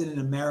Austin in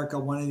America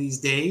one of these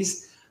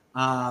days.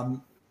 I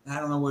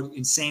don't know what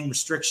insane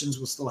restrictions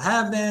we'll still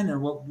have then, or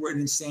what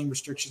insane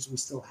restrictions we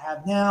still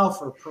have now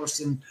for a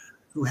person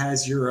who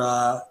has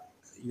your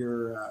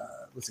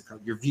what's it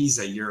called? Your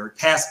visa, your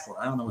passport.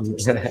 I don't know what they're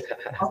saying.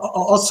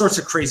 all sorts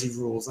of crazy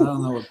rules. I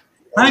don't know.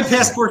 How many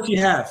passports do you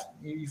have?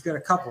 You've got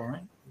a couple,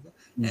 right?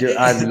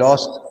 I've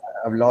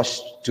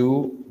lost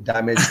 2,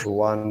 damaged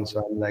 1,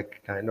 so I'm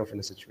like kind of in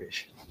a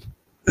situation.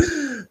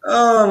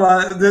 Oh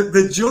my!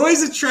 The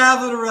joys of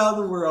traveling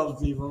around the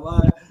world, people.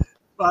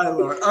 My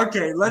Lord.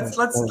 Okay, let's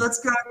go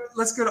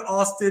to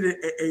Austin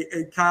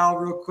and Kyle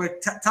real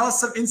quick. Tell us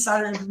some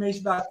insider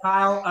information about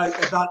Kyle,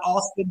 about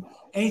Austin.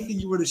 Anything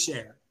you want to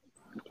share?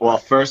 Well,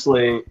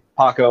 firstly,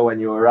 Paco,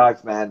 when you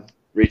arrive, man,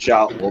 reach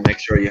out. We'll make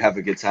sure you have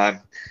a good time.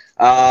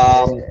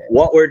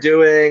 What we're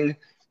doing,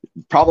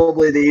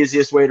 probably the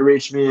easiest way to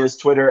reach me is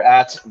Twitter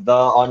at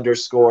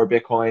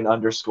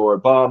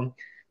 @the_Bitcoin_bum.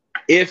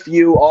 If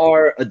you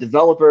are a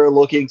developer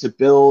looking to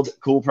build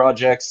cool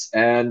projects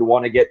and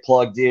want to get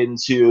plugged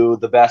into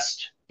the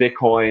best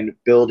Bitcoin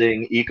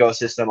building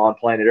ecosystem on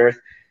planet Earth,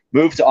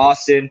 move to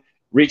Austin.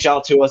 Reach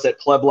out to us at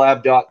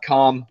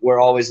pleblab.com. We're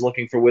always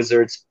looking for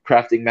wizards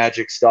crafting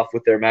magic stuff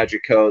with their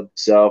magic code.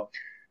 So,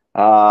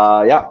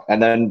 yeah,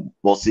 and then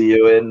we'll see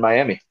you in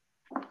Miami.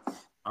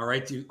 All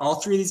right, dude. All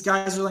 3 of these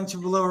guys are linked to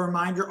below. A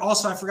reminder.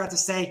 Also, I forgot to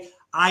say,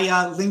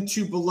 I linked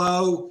to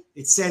below.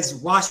 It says,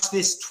 watch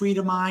this tweet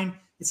of mine.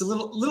 It's a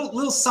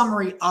little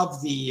summary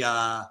of the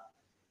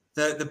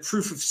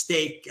proof of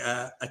stake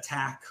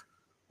attack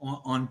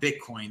on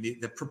Bitcoin,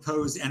 the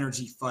proposed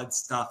energy FUD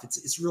stuff.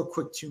 It's a real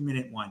quick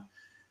 2-minute one.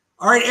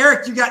 All right,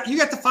 Eric, you got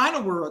the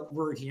final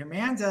word here,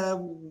 man.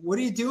 What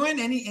are you doing?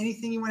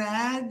 Anything you want to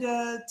add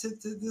to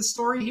the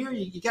story here?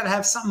 You got to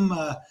have something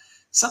to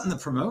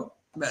promote.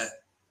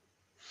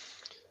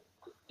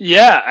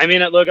 Yeah, I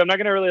mean, look, I'm not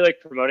gonna really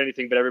promote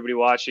anything, but everybody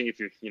watching, if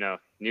you're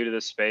new to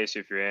this space,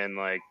 if you're in,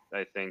 I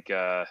think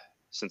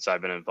since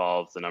I've been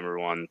involved, the number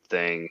one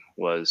thing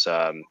was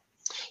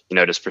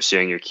just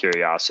pursuing your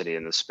curiosity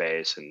in the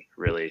space and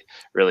really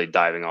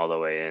diving all the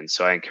way in.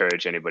 So I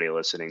encourage anybody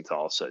listening to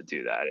also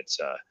do that. It's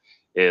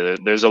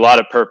there's a lot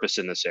of purpose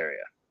in this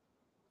area.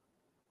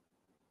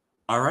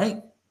 All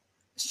right.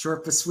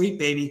 Short but sweet,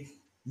 baby.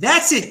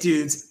 That's it,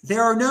 dudes.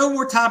 There are no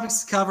more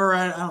topics to cover.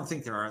 I don't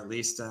think there are, at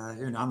least.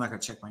 I'm not going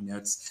to check my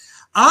notes.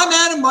 I'm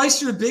Adam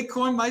Meister of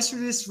Bitcoin Meister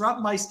to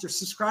Disrupt Meister.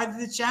 Subscribe to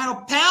the channel.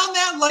 Pound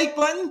that like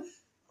button.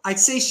 I'd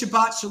say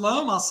Shabbat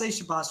Shalom. I'll say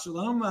Shabbat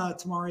Shalom.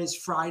 Tomorrow is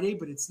Friday,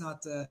 but it's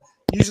not.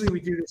 Usually we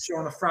do this show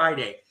on a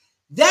Friday.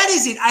 That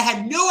is it. I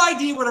had no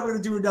idea what I'm going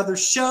to do another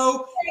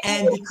show.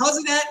 And because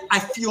of that, I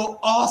feel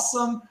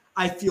awesome.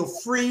 I feel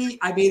free.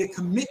 I made a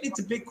commitment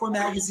to Bitcoin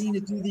Magazine to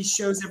do these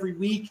shows every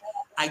week.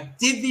 I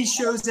did these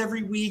shows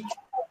every week.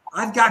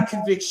 I've got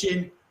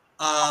conviction.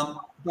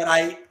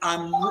 But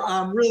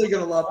I'm really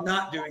going to love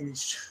not doing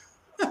these shows.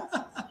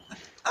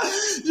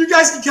 You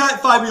guys can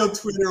find me on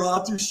Twitter.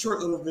 I'll do short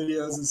little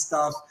videos and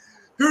stuff.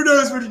 Who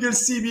knows when you're going to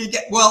see me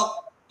again?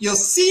 Well, you'll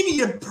see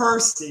me in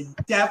person,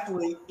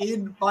 definitely,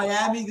 in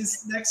Miami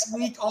this next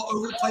week, all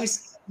over the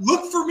place.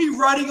 Look for me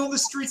running on the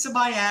streets of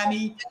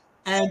Miami.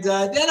 And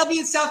then I'll be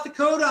in South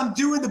Dakota. I'm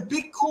doing the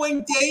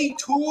Bitcoin Day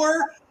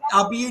tour.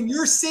 I'll be in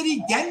your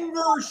city,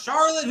 Denver,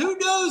 Charlotte. Who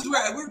knows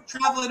where? We're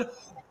traveling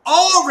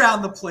all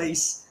around the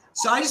place.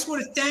 So I just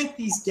want to thank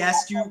these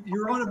guests.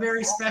 You're on a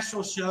very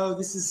special show.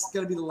 This is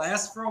going to be the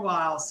last for a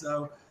while.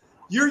 So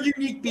you're a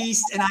unique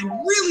beast, and I'm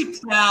really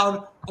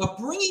proud of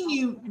bringing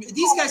you.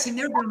 These guys have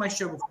never been on my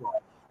show before,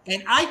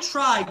 and I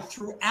tried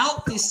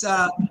throughout this,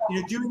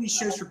 doing these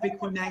shows for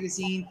Bitcoin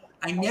Magazine.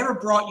 I never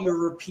brought you a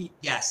repeat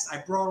guest. I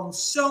brought on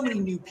so many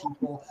new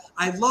people.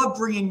 I love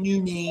bringing new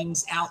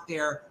names out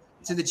there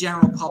to the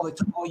general public,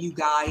 to all you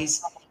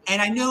guys. And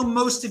I know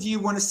most of you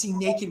want to see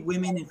naked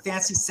women and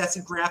fancy sets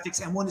and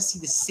graphics and want to see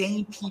the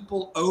same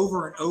people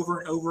over and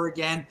over and over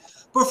again.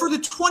 But for the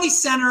 20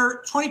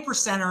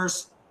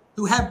 percenters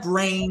who have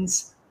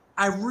brains,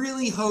 I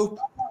really hope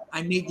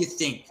I made you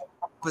think,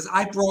 because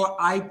I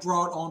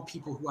brought on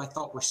people who I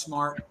thought were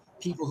smart,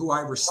 people who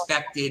I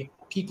respected,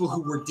 people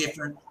who were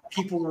different,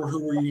 people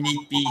who were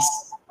unique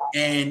beasts.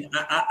 And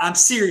I'm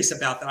serious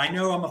about that. I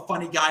know I'm a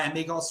funny guy. I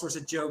make all sorts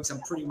of jokes. I'm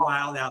pretty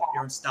wild out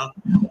there and stuff.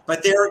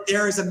 But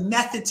there is a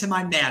method to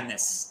my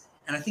madness.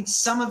 And I think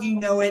some of you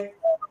know it.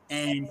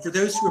 And for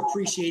those who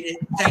appreciate it,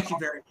 thank you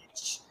very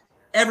much.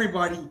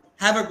 Everybody,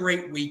 have a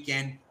great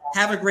weekend.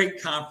 Have a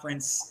great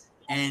conference.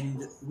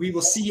 And we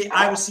will see you.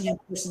 I will see you in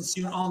person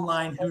soon,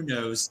 online. Who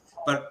knows?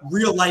 But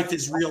real life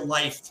is real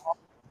life.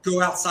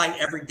 Go outside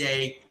every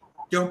day.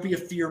 Don't be a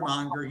fear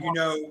monger.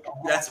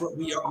 That's what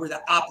we are. We're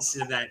the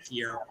opposite of that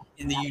here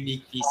in the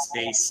unique beast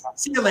space.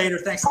 See you later.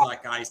 Thanks a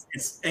lot, guys.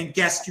 And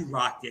guest, you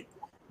rocked it.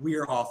 We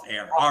are off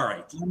air. All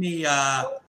right. Let me